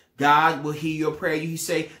that God will hear your prayer. You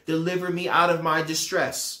say, deliver me out of my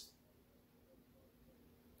distress.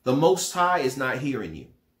 The Most High is not hearing you.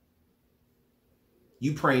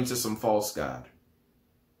 You praying to some false god.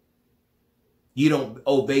 You don't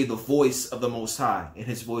obey the voice of the Most High, and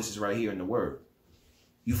his voice is right here in the word.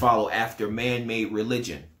 You follow after man-made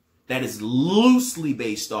religion that is loosely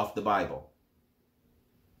based off the Bible.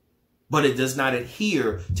 But it does not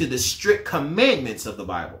adhere to the strict commandments of the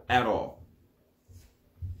Bible at all.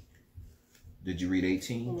 Did you read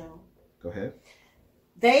 18? No. Go ahead.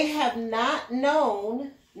 They have not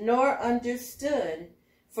known nor understood,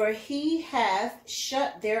 for he hath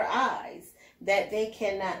shut their eyes that they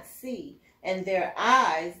cannot see, and their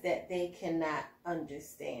eyes that they cannot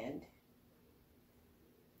understand.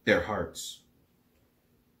 Their hearts.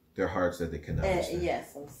 Their hearts that they cannot understand.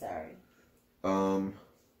 Yes, I'm sorry.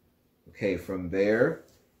 Okay, from there,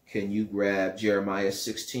 can you grab Jeremiah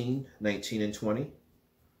 16, 19 and 20?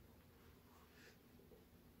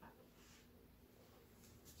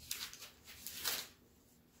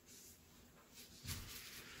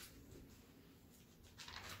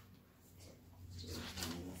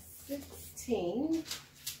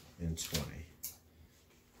 And 20.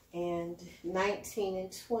 And 19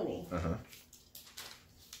 and 20.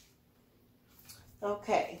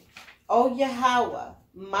 Okay. O Yahweh,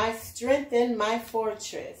 my strength and my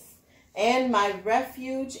fortress, and my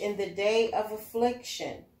refuge in the day of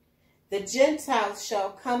affliction. The Gentiles shall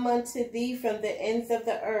come unto thee from the ends of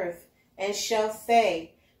the earth, and shall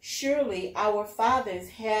say, surely our fathers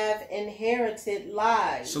have inherited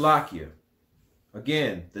lies. Salakia.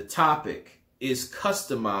 Again, the topic is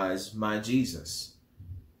customized by Jesus.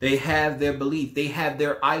 They have their belief. They have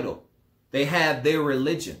their idol. They have their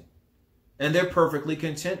religion. And they're perfectly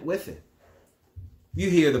content with it.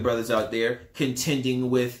 You hear the brothers out there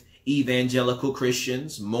contending with evangelical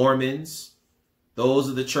Christians, Mormons, those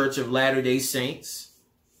of the Church of Latter-day Saints,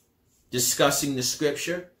 discussing the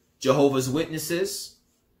scripture, Jehovah's Witnesses.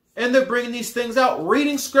 And they're bringing these things out,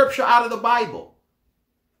 reading scripture out of the Bible.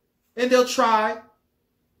 And they'll try,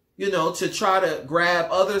 you know, to try to grab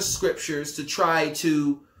other scriptures to try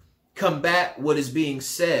to combat what is being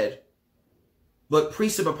said. But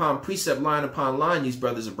precept upon precept, line upon line, these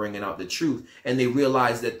brothers are bringing out the truth. And they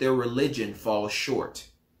realize that their religion falls short.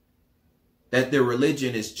 That their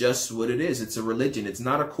religion is just what it is. It's a religion. It's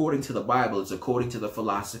not according to the Bible. It's according to the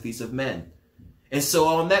philosophies of men. And so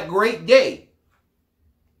on that great day,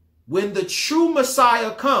 when the true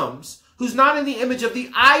Messiah comes, who's not in the image of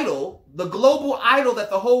the idol, the global idol that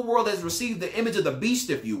the whole world has received, the image of the beast,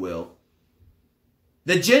 if you will,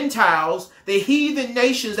 the Gentiles, the heathen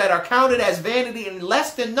nations that are counted as vanity and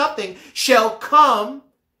less than nothing, shall come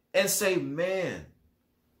and say, man,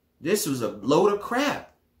 this was a load of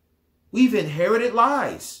crap. We've inherited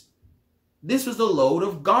lies. This was a load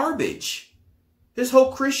of garbage. This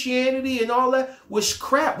whole Christianity and all that was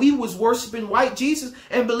crap. We was worshiping white Jesus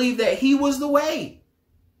and believed that he was the way.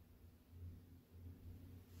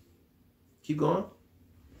 Keep going.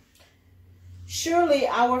 Surely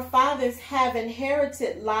our fathers have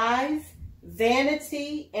inherited lies,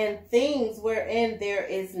 vanity, and things wherein there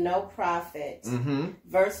is no profit.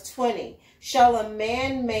 Verse 20. Shall a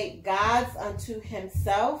man make gods unto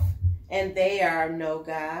himself, and they are no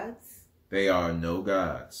gods? They are no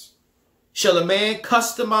gods. Shall a man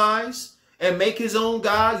customize and make his own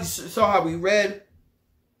God? You saw how we read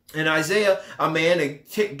in Isaiah, a man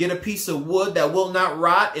to get a piece of wood that will not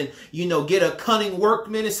rot and, you know, get a cunning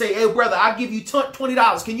workman and say, hey, brother, I'll give you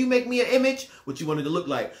 $20. Can you make me an image? What you wanted to look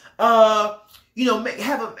like? You know,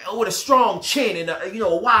 have him with a strong chin and, you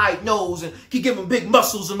know, a wide nose, and he give him big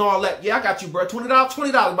muscles and all that. Yeah, I got you, bro. $20,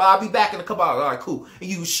 but I'll be back in a couple hours. All right, cool. And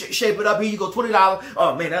you shape it up. Here you go, $20.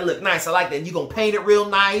 Oh, man, that look nice. I like that. And you're going to paint it real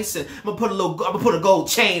nice. And I'm going to put a gold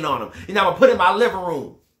chain on him. And I'm going to put it in my living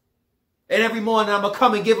room. And every morning I'm going to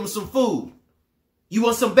come and give him some food. You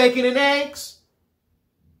want some bacon and eggs?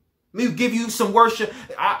 Let me give you some worship.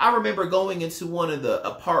 I remember going into one of the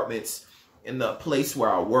apartments in the place where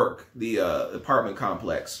I work, the apartment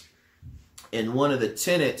complex. And one of the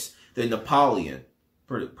tenants, the Napoleon,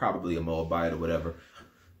 probably a Moabite or whatever.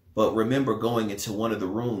 But remember going into one of the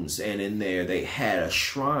rooms, and in there they had a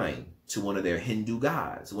shrine to one of their Hindu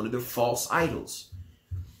gods, one of their false idols.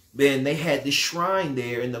 Then they had this shrine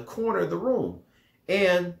there in the corner of the room.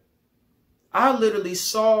 And I literally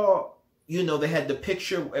saw, you know, they had the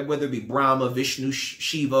picture, whether it be Brahma, Vishnu,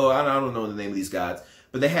 Shiva, I don't know the name of these gods,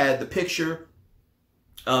 but they had the picture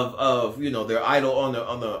of you know, their idol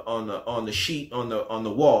on the sheet on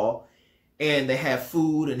the wall, and they had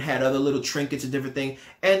food and had other little trinkets and different things,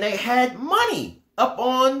 and they had money up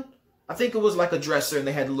on, I think it was like a dresser, and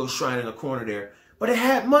they had a little shrine in the corner there, but it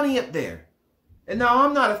had money up there. And now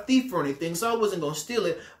I'm not a thief or anything, so I wasn't going to steal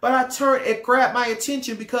it. But it grabbed my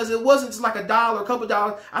attention because it wasn't just like $1, a couple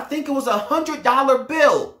dollars. I think it was $100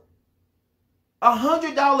 bill.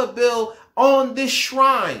 $100 bill on this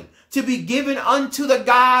shrine to be given unto the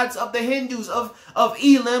gods of the Hindus, of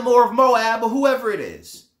Elam or of Moab or whoever it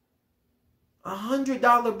is.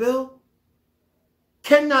 $100 bill.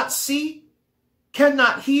 Cannot see,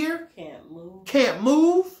 cannot hear, can't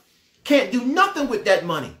move, can't do nothing with that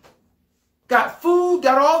money. Got food,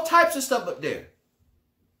 got all types of stuff up there.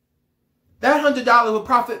 That $100 will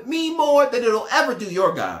profit me more than it'll ever do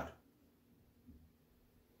your God.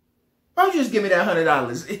 Why don't you just give me that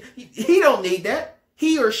 $100? He don't need that.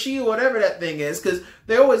 He or she or whatever that thing is, because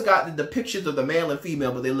they always got the pictures of the male and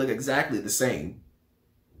female, but they look exactly the same.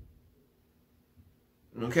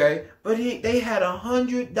 Okay? But they had a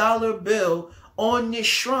 $100 bill on this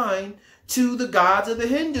shrine to the gods of the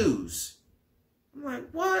Hindus. I'm like,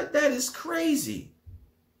 what? That is crazy.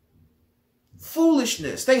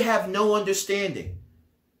 Foolishness. They have no understanding.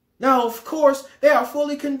 Now, of course, they are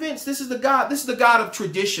fully convinced this is the God. This is the God of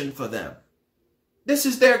tradition for them. This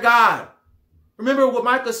is their God. Remember what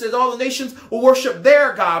Micah says, all the nations will worship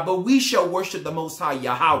their God, but we shall worship the Most High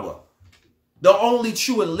Yahweh, the only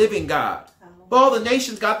true and living God. But all the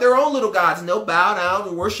nations got their own little gods, and they'll bow down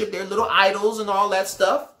and worship their little idols and all that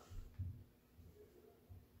stuff.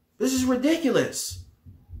 This is ridiculous.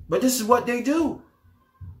 But this is what they do.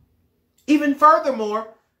 Even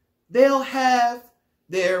furthermore, they'll have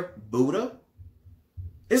their Buddha.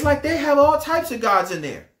 It's like they have all types of gods in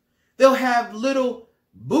there. They'll have little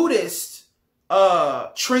Buddhist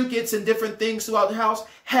trinkets and different things throughout the house.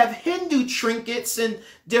 Have Hindu trinkets and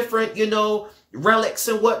different, you know, relics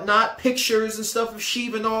and whatnot. Pictures and stuff of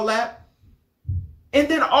Shiva and all that. And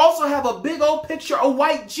then also have a big old picture of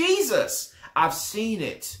white Jesus. I've seen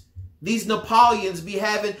it. These Nepalians be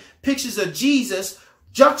having pictures of Jesus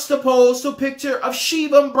juxtaposed to a picture of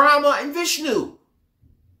Shiva and Brahma and Vishnu.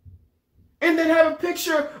 And then have a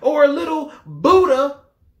picture or a little Buddha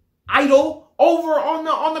idol over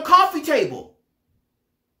on the coffee table.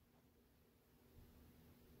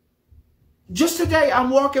 Just today, I'm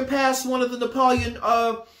walking past one of the Nepalian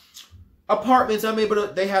apartments. I'm able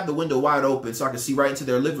to, they have the window wide open so I can see right into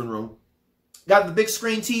their living room. Got the big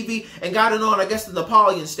screen TV and got it on, I guess, the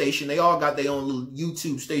Nepalian station. They all got their own little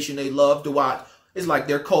YouTube station they love to watch. It's like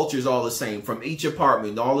their culture is all the same. From each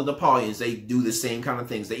apartment, all the Nepalians, they do the same kind of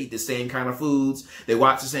things. They eat the same kind of foods. They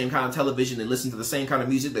watch the same kind of television. They listen to the same kind of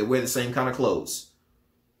music. They wear the same kind of clothes.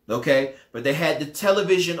 Okay? But they had the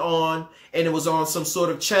television on, and it was on some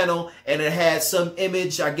sort of channel, and it had some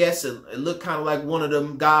image, I guess. It looked kind of like one of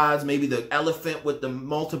them gods, maybe the elephant with the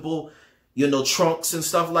multiple, you know, trunks and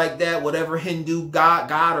stuff like that, whatever Hindu god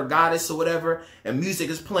or goddess or whatever, and music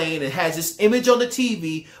is playing. It has this image on the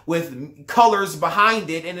TV with colors behind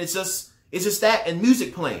it, and it's just that and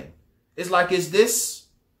music playing. It's like, is this,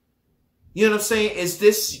 you know what I'm saying? Is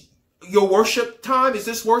this your worship time? Is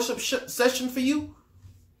this worship session for you?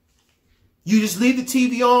 You just leave the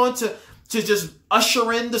TV on to just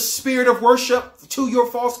usher in the spirit of worship to your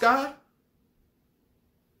false god?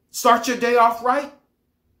 Start your day off right?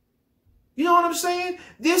 You know what I'm saying?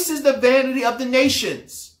 This is the vanity of the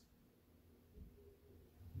nations.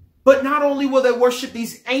 But not only will they worship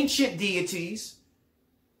these ancient deities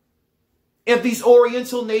of these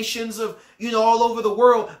oriental nations of, you know, all over the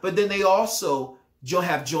world, but then they also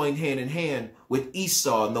have joined hand in hand with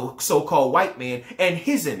Esau and the so-called white man and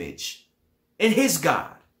his image and his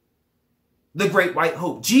God, the great white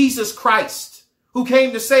hope, Jesus Christ, who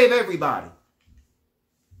came to save everybody.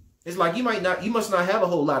 It's like you must not have a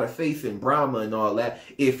whole lot of faith in Brahma and all that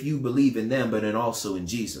if you believe in them, but then also in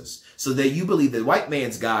Jesus. So that you believe the white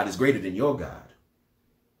man's God is greater than your God.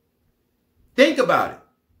 Think about it.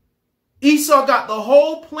 Esau got the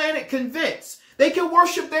whole planet convinced they can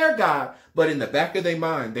worship their God, but in the back of their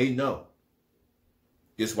mind, they know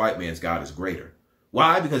this white man's God is greater.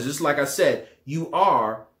 Why? Because just like I said, you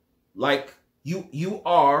are like you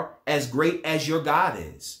are as great as your God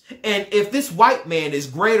is. And if this white man is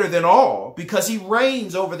greater than all because he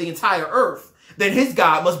reigns over the entire earth, then his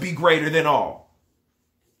God must be greater than all.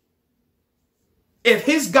 If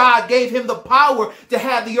his God gave him the power to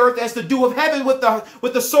have the earth as the dew of heaven with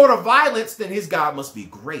the sword of violence, then his God must be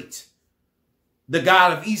great. The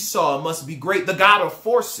God of Esau must be great. The God of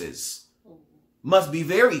forces must be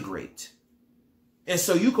very great. And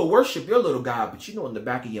so you can worship your little God, but you know in the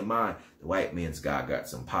back of your mind, the white man's God got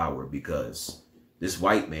some power because this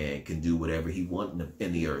white man can do whatever he wants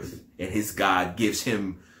in the earth. And his God gives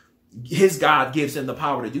him the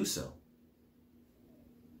power to do so.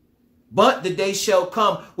 But the day shall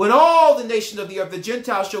come when all the nations of the earth, the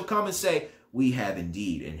Gentiles, shall come and say, we have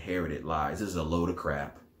indeed inherited lies. This is a load of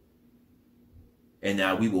crap. And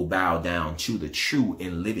now we will bow down to the true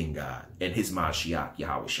and living God and his Mashiach,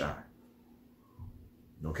 Yahawashi.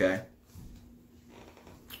 Okay?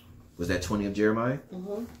 Was that 20 of Jeremiah?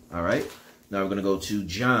 Mm-hmm. All right. Now we're going to go to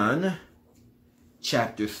John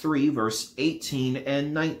chapter 3, verse 18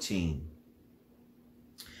 and 19.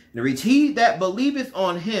 And it reads, he that believeth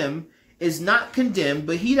on him is not condemned,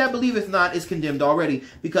 but he that believeth not is condemned already,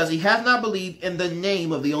 because he hath not believed in the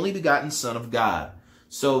name of the only begotten Son of God.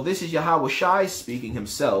 So this is Yahawashi speaking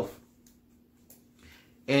himself.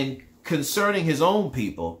 And concerning his own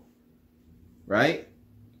people, right?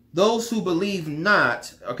 Those who believe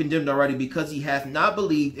not are condemned already, because he hath not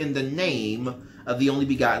believed in the name of the only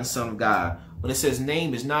begotten Son of God. When it says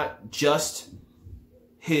name, is not just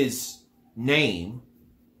his name,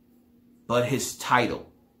 but his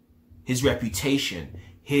title, his reputation,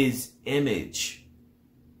 his image.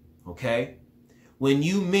 Okay? When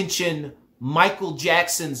you mention Michael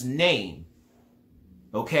Jackson's name,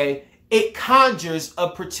 okay, it conjures a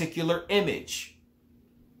particular image.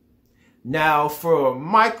 Now, for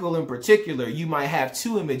Michael in particular, you might have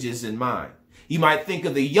two images in mind. You might think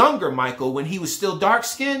of the younger Michael when he was still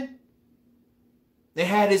dark-skinned. They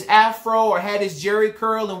had his afro or had his jerry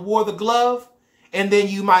curl and wore the glove. And then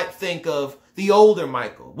you might think of the older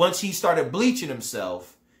Michael, once he started bleaching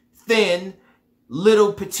himself, thin,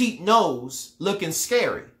 little petite nose, looking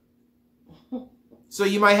scary. So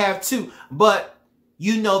you might have two, but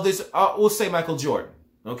you know this, we'll say Michael Jordan,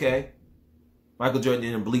 okay? Michael Jordan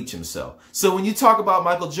didn't bleach himself. So when you talk about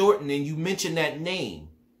Michael Jordan and you mention that name,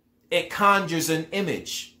 it conjures an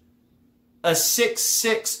image. A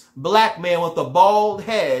 6'6" black man with a bald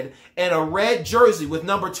head and a red jersey with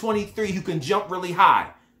number 23 who can jump really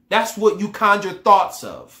high. That's what you conjure thoughts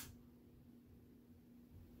of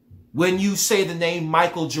when you say the name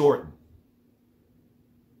Michael Jordan.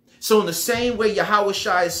 So in the same way,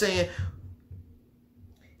 Yahawashi is saying,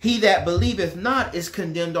 he that believeth not is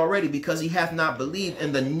condemned already, because he hath not believed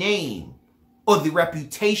in the name or the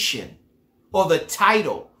reputation or the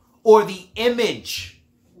title or the image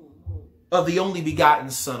of the only begotten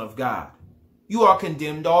Son of God. You are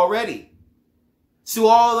condemned already. So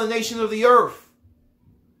all the nations of the earth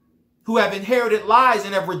who have inherited lies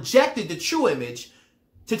and have rejected the true image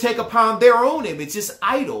to take upon their own image, this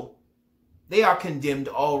idol, they are condemned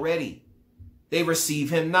already. They receive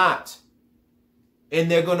him not. And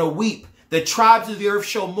they're going to weep. The tribes of the earth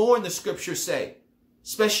shall mourn, the scriptures say.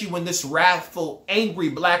 Especially when this wrathful, angry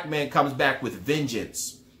black man comes back with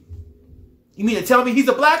vengeance. You mean to tell me he's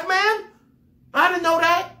a black man? I didn't know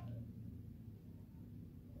that.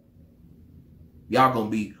 Y'all going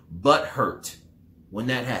to be butthurt when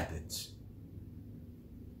that happens.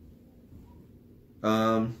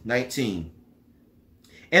 19.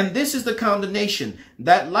 And this is the condemnation,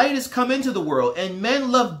 that light is come into the world, and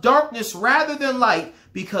men love darkness rather than light,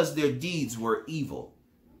 because their deeds were evil.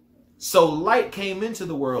 So light came into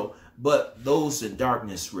the world, but those in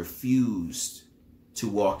darkness refused to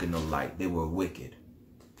walk in the light. They were wicked.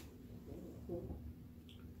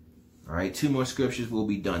 All right, two more scriptures will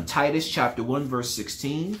be done. Titus chapter 1, verse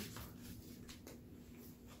 16.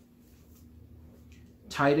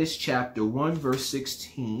 Titus chapter 1, verse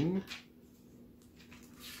 16.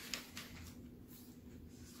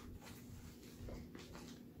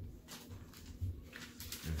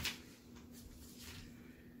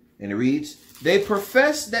 And it reads, they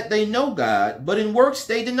profess that they know God, but in works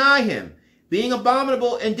they deny him, being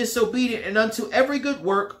abominable and disobedient, and unto every good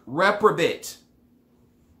work reprobate.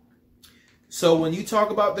 So when you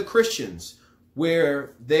talk about the Christians,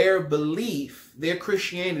 where their belief, their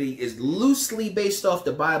Christianity is loosely based off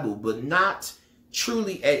the Bible, but not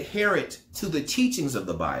truly adherent to the teachings of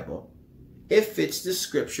the Bible, it fits the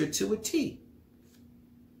scripture to a T.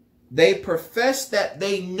 They profess that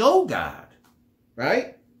they know God,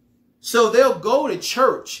 right? So they'll go to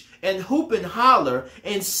church and hoop and holler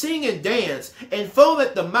and sing and dance and foam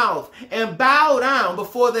at the mouth and bow down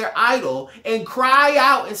before their idol and cry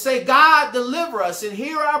out and say, God, deliver us and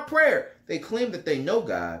hear our prayer. They claim that they know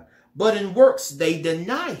God, but in works they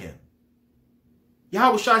deny him.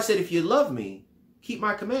 Yahawashi said, if you love me, keep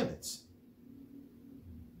my commandments.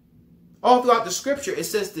 All throughout the scripture, it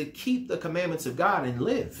says to keep the commandments of God and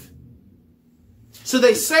live. So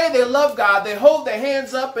they say they love God. They hold their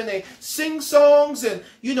hands up and they sing songs and,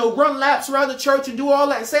 run laps around the church and do all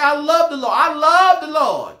that and say, I love the Lord. I love the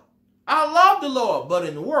Lord. I love the Lord. But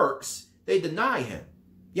in works, they deny him.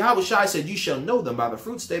 Yahushua said, you shall know them by the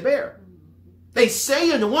fruits they bear. They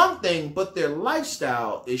say in one thing, but their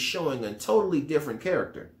lifestyle is showing a totally different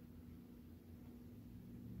character.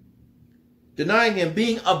 Denying him,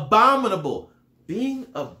 being abominable. Being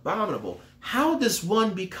abominable. How does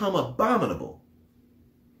one become abominable?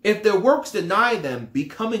 If their works deny them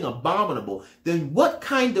becoming abominable, then what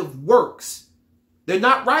kind of works? They're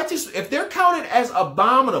not righteous. If they're counted as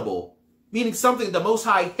abominable, meaning something the Most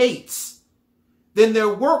High hates, then their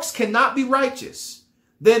works cannot be righteous.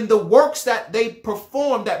 Then the works that they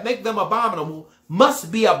perform that make them abominable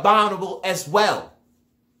must be abominable as well.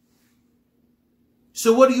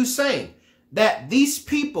 So what are you saying? That these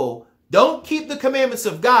people don't keep the commandments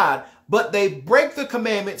of God, but they break the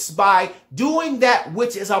commandments by doing that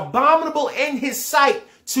which is abominable in his sight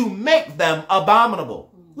to make them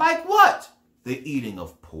abominable. Like what? The eating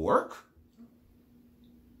of pork.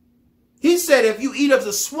 He said, if you eat of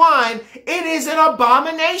the swine, it is an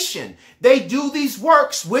abomination. They do these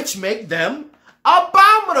works which make them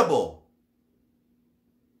abominable.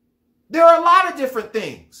 There are a lot of different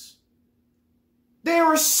things. There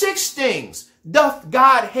are 6 things doth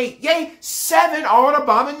God hate. Yea, 7 are an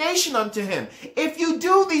abomination unto him. If you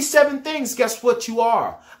do these 7 things, guess what you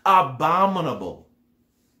are? Abominable.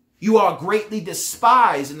 You are greatly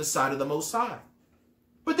despised in the sight of the Most High.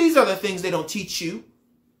 But these are the things they don't teach you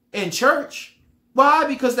in church. Why?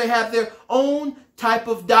 Because they have their own type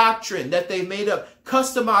of doctrine that they made up.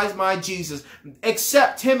 Customize my Jesus.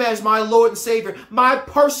 Accept him as my Lord and Savior. My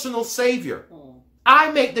personal Savior.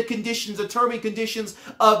 I make the conditions, the terms and conditions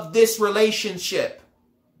of this relationship.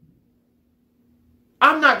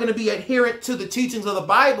 I'm not going to be adherent to the teachings of the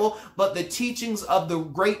Bible, but the teachings of the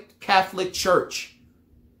great Catholic Church.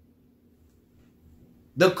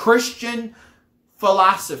 The Christian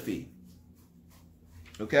philosophy.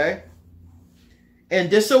 Okay?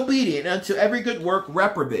 And disobedient unto every good work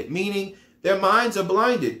reprobate, meaning their minds are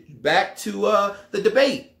blinded. Back to the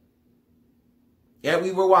debate that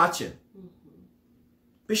we were watching.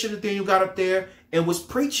 Bishop Nathaniel got up there and was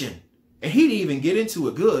preaching. And he didn't even get into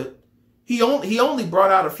it good. He only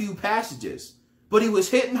brought out a few passages. But he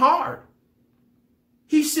was hitting hard.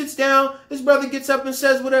 He sits down. His brother gets up and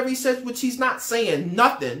says whatever he says, which he's not saying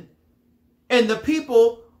nothing. And the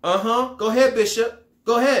people, go ahead, Bishop.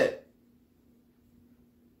 Go ahead.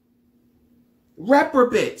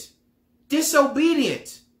 Reprobate.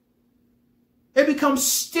 Disobedient. It becomes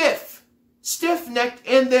stiff-necked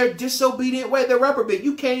in their disobedient way. They're reprobate.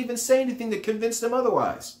 You can't even say anything to convince them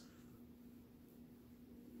otherwise.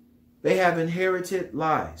 They have inherited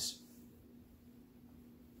lies.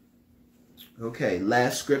 Okay,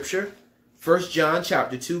 last scripture. 1 John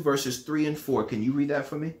chapter 2, verses 3 and 4. Can you read that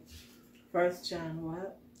for me? 1 John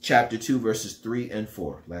what? Chapter 2, verses 3 and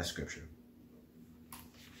 4. Last scripture.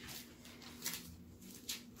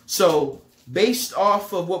 So, based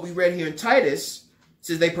off of what we read here in Titus, it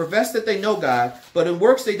says they profess that they know God, but in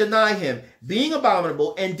works they deny him, being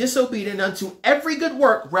abominable and disobedient unto every good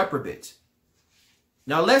work, reprobate.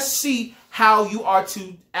 Now let's see how you are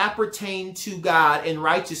to appertain to God in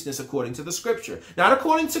righteousness according to the scripture. Not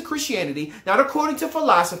according to Christianity, not according to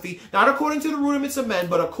philosophy, not according to the rudiments of men,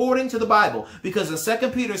 but according to the Bible. Because in 2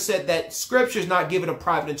 Peter said that scripture is not given a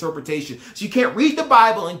private interpretation. So you can't read the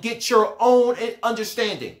Bible and get your own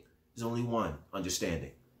understanding. There's only one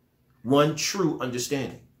understanding. One true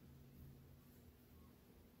understanding.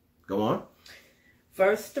 Go on.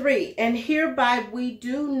 Verse 3, and hereby we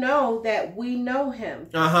do know that we know him,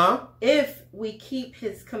 if we keep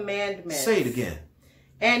his commandments. Say it again.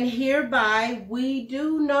 And hereby we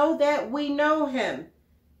do know that we know him,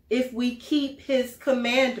 if we keep his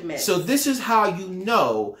commandments. So this is how you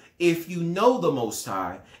know if you know the Most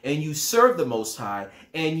High, and you serve the Most High,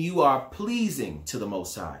 and you are pleasing to the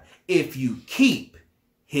Most High, if you keep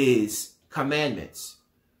his commandments.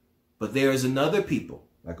 But there is another people,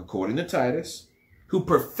 like according to Titus, who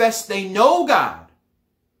profess they know God.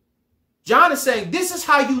 John is saying this is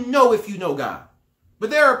how you know if you know God. But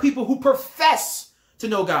there are people who profess to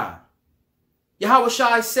know God.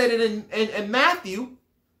 Yahushua said it in Matthew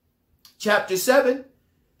chapter 7,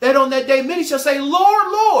 that on that day many shall say, Lord,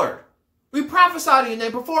 Lord, we prophesied in your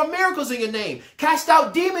name, perform miracles in your name, cast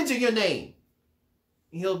out demons in your name.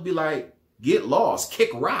 And he'll be like, get lost,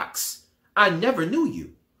 kick rocks. I never knew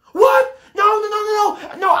you. What? No.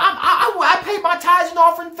 I pay my tithes and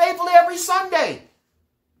offering faithfully every Sunday.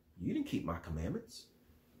 You didn't keep my commandments.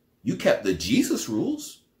 You kept the Jesus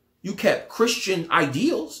rules. You kept Christian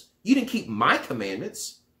ideals. You didn't keep my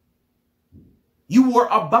commandments. You were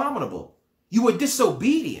abominable. You were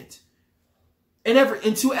disobedient.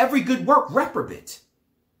 And to every good work, reprobate.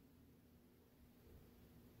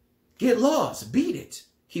 Get lost. Beat it.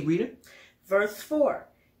 Keep reading. Verse 4.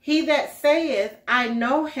 He that saith, I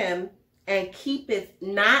know him, and keepeth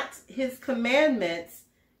not his commandments,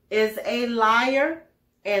 is a liar,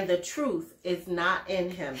 and the truth is not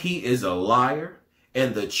in him. He is a liar,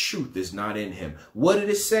 and the truth is not in him. What did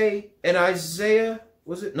it say in Isaiah?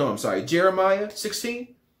 Was it? No, I'm sorry. Jeremiah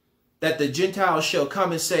 16? That the Gentiles shall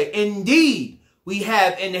come and say, indeed, we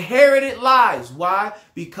have inherited lies. Why?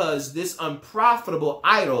 Because this unprofitable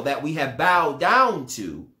idol that we have bowed down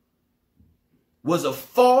to was a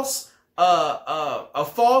false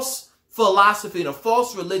philosophy and a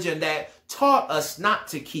false religion that taught us not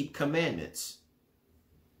to keep commandments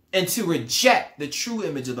and to reject the true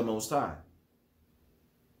image of the Most High.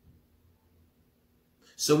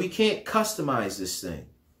 So we can't customize this thing.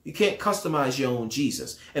 You can't customize your own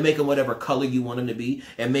Jesus and make him whatever color you want him to be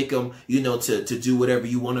and make him, to do whatever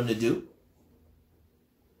you want him to do.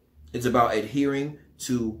 It's about adhering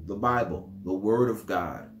to the Bible, the Word of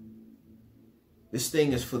God. This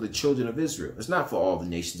thing is for the children of Israel. It's not for all the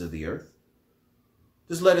nations of the earth.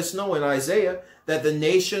 Just let us know in Isaiah that the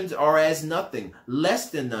nations are as nothing, less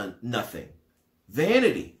than nothing.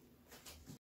 Vanity.